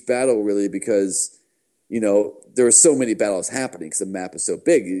each battle, really, because there were so many battles happening because the map is so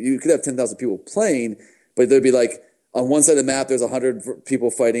big. You could have 10,000 people playing, but there'd be like, on one side of the map, there's 100 people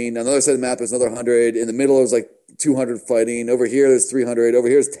fighting. On the other side of the map, there's another 100. In the middle, there's like 200 fighting. Over here, there's 300. Over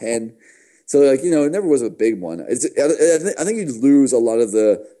here, there's 10. So, like, it never was a big one. I think you'd lose a lot of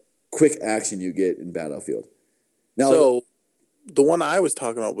the quick action you get in Battlefield. Now, so, the one I was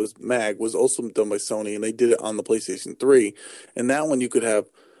talking about was Mag, was also done by Sony, and they did it on the PlayStation 3. And that one you could have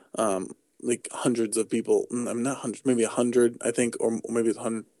like hundreds of people. I'm not hundreds, maybe 100, I think, or maybe it's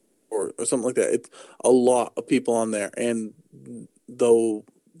 100. Or something like that. It's a lot of people on there, and though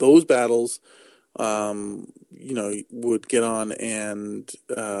those battles, would get on, and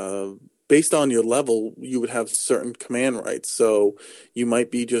based on your level, you would have certain command rights. So you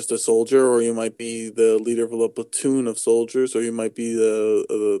might be just a soldier, or you might be the leader of a platoon of soldiers, or you might be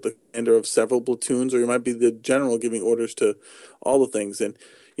the commander of several platoons, or you might be the general giving orders to all the things, and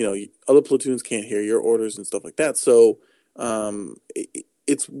other platoons can't hear your orders and stuff like that. So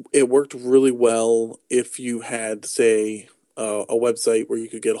it worked really well if you had, say, a website where you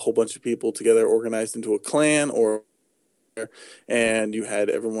could get a whole bunch of people together organized into a clan, or and you had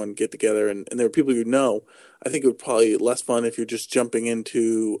everyone get together, and there were people you know. I think it would probably be less fun if you're just jumping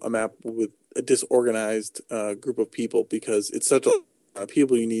into a map with a disorganized group of people, because it's such a lot of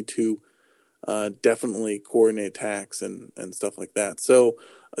people you need to definitely coordinate attacks and stuff like that. So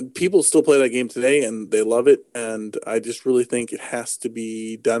people still play that game today and they love it. And I just really think it has to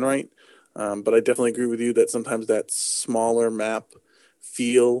be done right. But I definitely agree with you that sometimes that smaller map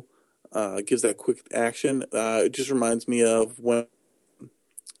feel gives that quick action. It just reminds me of when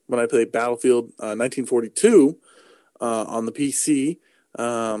I played Battlefield 1942 on the PC.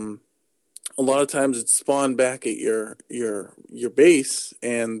 A lot of times it's spawned back at your base,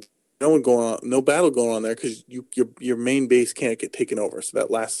 and no battle going on there because your main base can't get taken over. So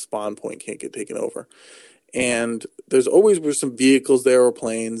that last spawn point can't get taken over. And there's always were some vehicles there or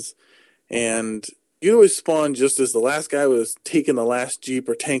planes, and you always spawn just as the last guy was taking the last Jeep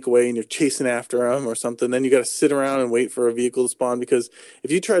or tank away, and you're chasing after him or something. Then you got to sit around and wait for a vehicle to spawn, because if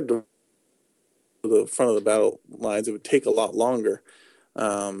you tried to the front of the battle lines, it would take a lot longer.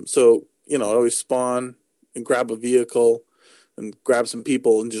 So I always spawn and grab a vehicle and grab some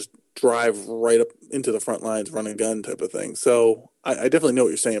people and just drive right up into the front lines, run a gun type of thing. So I definitely know what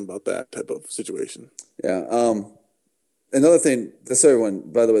you're saying about that type of situation. Yeah. Another thing, this everyone,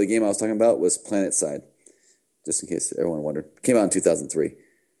 by the way, the game I was talking about was PlanetSide, just in case everyone wondered. It came out in 2003.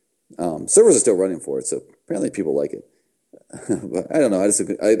 Servers are still running for it, so apparently people like it. But I don't know. I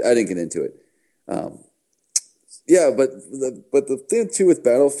didn't get into it. Yeah, but the thing too with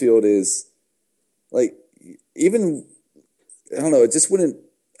Battlefield is, like, even, I don't know, it just wouldn't.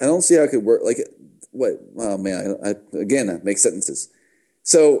 I don't see how it could work. Like, what? Oh man, I make sentences.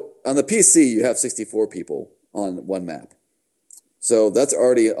 So on the PC, you have 64 people on one map. So that's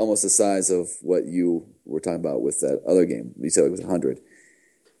already almost the size of what you were talking about with that other game. You said it was 100.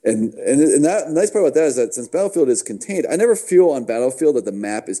 And that the nice part about that is that since Battlefield is contained, I never feel on Battlefield that the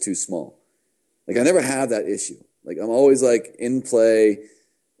map is too small. Like, I never have that issue. Like, I'm always, like, in play.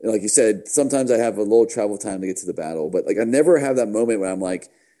 And like you said, sometimes I have a little travel time to get to the battle. But, like, I never have that moment where I'm like,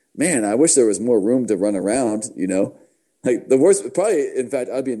 man, I wish there was more room to run around, Like, the worst, probably, in fact,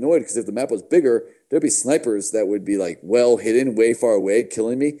 I'd be annoyed because if the map was bigger, there'd be snipers that would be, like, well hidden, way far away,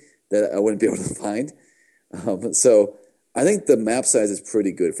 killing me, that I wouldn't be able to find. So I think the map size is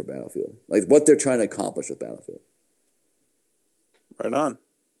pretty good for Battlefield. Like, what they're trying to accomplish with Battlefield. Right on.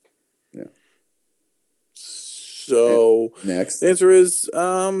 Yeah. So and next, the answer is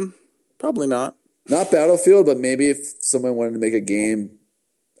probably not. Not Battlefield, but maybe if someone wanted to make a game,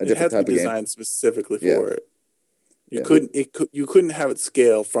 a different type of game. It had to be designed specifically for it. You couldn't have it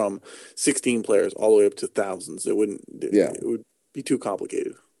scale from 16 players all the way up to thousands. It wouldn't. It would be too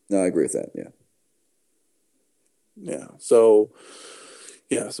complicated. No, I agree with that. Yeah. Yeah. So,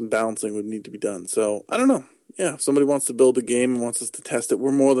 some balancing would need to be done. So I don't know. Yeah, if somebody wants to build a game and wants us to test it,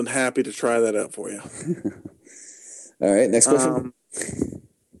 we're more than happy to try that out for you. All right, next question.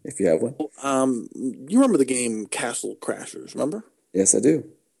 If you have one. You remember the game Castle Crashers, remember? Yes, I do.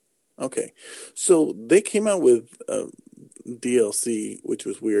 Okay. So they came out with DLC, which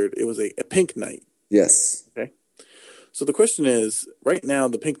was weird. It was a Pink Knight. Yes. Okay. So the question is, right now,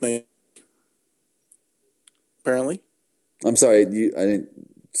 the Pink Knight, apparently. I'm sorry, I didn't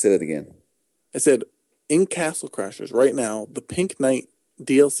say that again. I said, in Castle Crashers, right now, the Pink Knight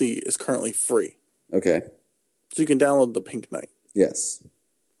DLC is currently free. Okay. So you can download the Pink Knight. Yes.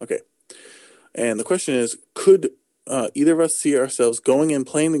 Okay. And the question is, could either of us see ourselves going and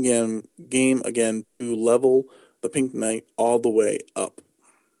playing the game again to level the Pink Knight all the way up?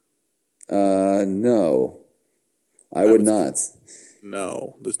 No. I would not.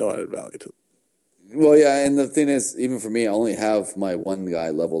 No, there's no added value to it. Well, yeah, and the thing is, even for me, I only have my one guy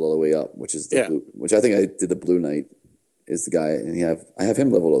leveled all the way up, which is the blue, which I think I did the Blue Knight is the guy, and I have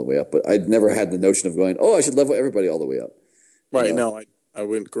him leveled all the way up, but I'd never had the notion of going, I should level everybody all the way up. Right, no, I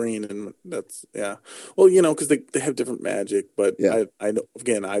went green, and that's, yeah. Well, because they have different magic, but I know,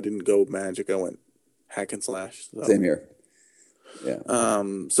 again, I didn't go magic, I went hack and slash. So. Same here. Yeah.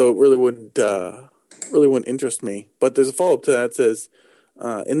 So it really wouldn't interest me. But there's a follow-up to that. It says,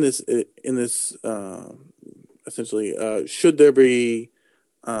 in this essentially, should there be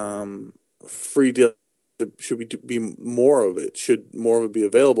free deal? Should we be more of it? Should more of it be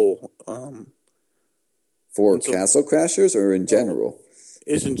available? For Castle Crashers or in general?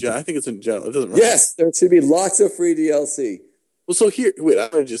 I think it's in general. It doesn't matter. Yes, there should be lots of free DLC. Well, so here, wait,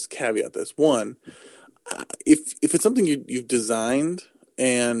 I'm going to just caveat this. One, if it's something you've designed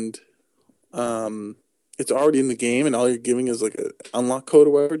and it's already in the game and all you're giving is like an unlock code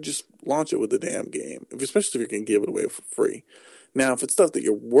or whatever, just launch it with the damn game, especially if you're going to give it away for free. Now, if it's stuff that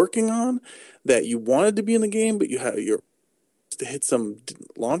you're working on that you wanted to be in the game, but you're to hit some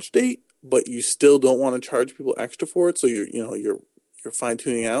launch date, but you still don't want to charge people extra for it, so you're fine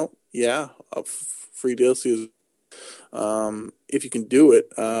tuning out. Yeah, free DLC is if you can do it.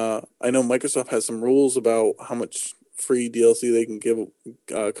 I know Microsoft has some rules about how much free DLC they can give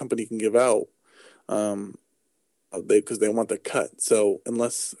company can give out. Because they want their cut. So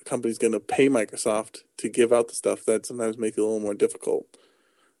unless a company's going to pay Microsoft to give out the stuff, that sometimes makes it a little more difficult.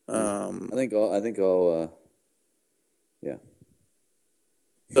 I think I'll yeah.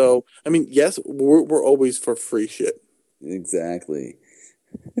 So I mean, yes, we're always for free shit. Exactly.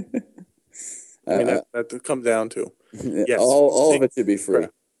 I mean, that comes down to yes, all of it should be free.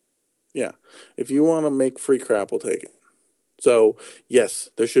 Crap. Yeah, if you want to make free crap, we'll take it. So yes,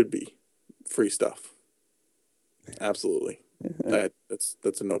 there should be free stuff. Absolutely, that's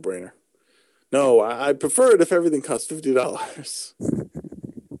a no-brainer. No, I prefer it if everything costs $50.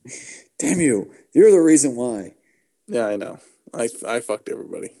 Damn you! You're the reason why. Yeah, I know. I fucked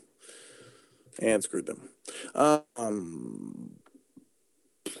everybody and screwed them.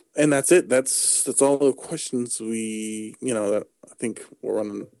 And that's it. That's all the questions that I think we're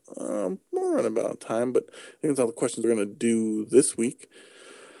running about out of time, but I think that's all the questions we're going to do this week.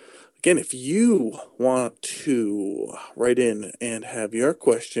 Again, if you want to write in and have your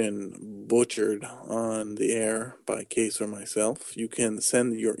question butchered on the air by Case or myself, you can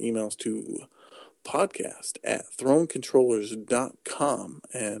send your emails to podcast@thronecontrollers.com,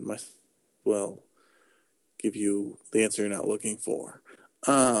 and myself will give you the answer you're not looking for.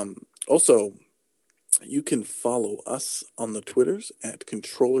 Also, you can follow us on the Twitters at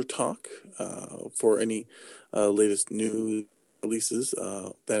Controller Talk for any latest news releases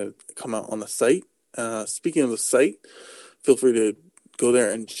that come out on the site. Speaking of the site, feel free to go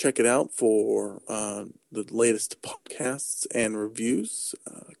there and check it out for the latest podcasts and reviews.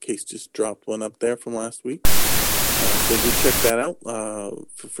 Case just dropped one up there from last week. So do check that out.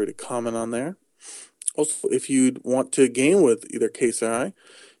 Feel free to comment on there. Also, if you'd want to game with either Case or I,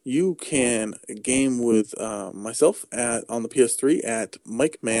 you can game with myself on the PS3 at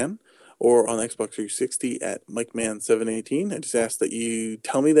Mike Man, or on Xbox 360 at MikeMan718. I just ask that you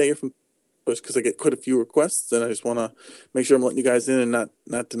tell me that you're from Push, because I get quite a few requests, and I just want to make sure I'm letting you guys in and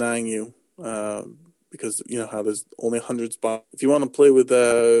not denying you, because you know how there's only 100 spots. If you want to play with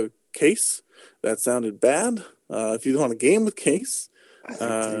Case, that sounded bad. If you want to game with Case,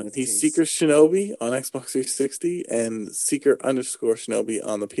 he's Seeker Shinobi on Xbox 360 and Seeker_Shinobi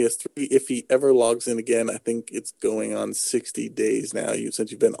on the PS3. If he ever logs in again, I think it's going on 60 days now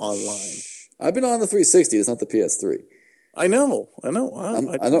since you've been online. I've been on the 360. It's not the PS3. I know. I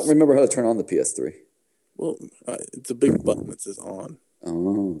don't remember how to turn on the PS3. Well, it's a big button that says on.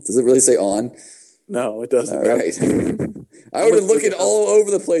 Oh, does it really say on? No, it doesn't. All right. I would have been looking all over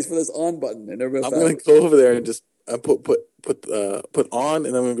the place for this on button. And I'm going to go over there and just put on,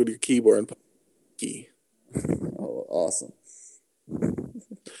 and then I'm going to go to your keyboard and put key. Oh, awesome.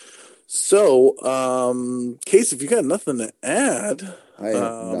 So, Case, if you got nothing to add, I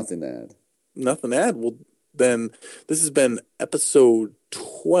have nothing to add. Nothing to add. Well, then this has been episode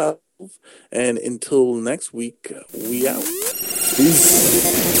 12, and until next week, we out. Peace.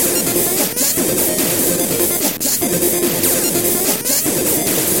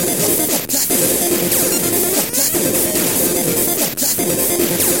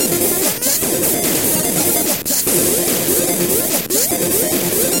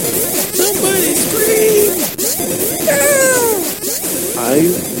 Somebody scream! Yeah!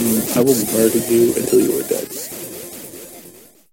 I will murder you until you are dead.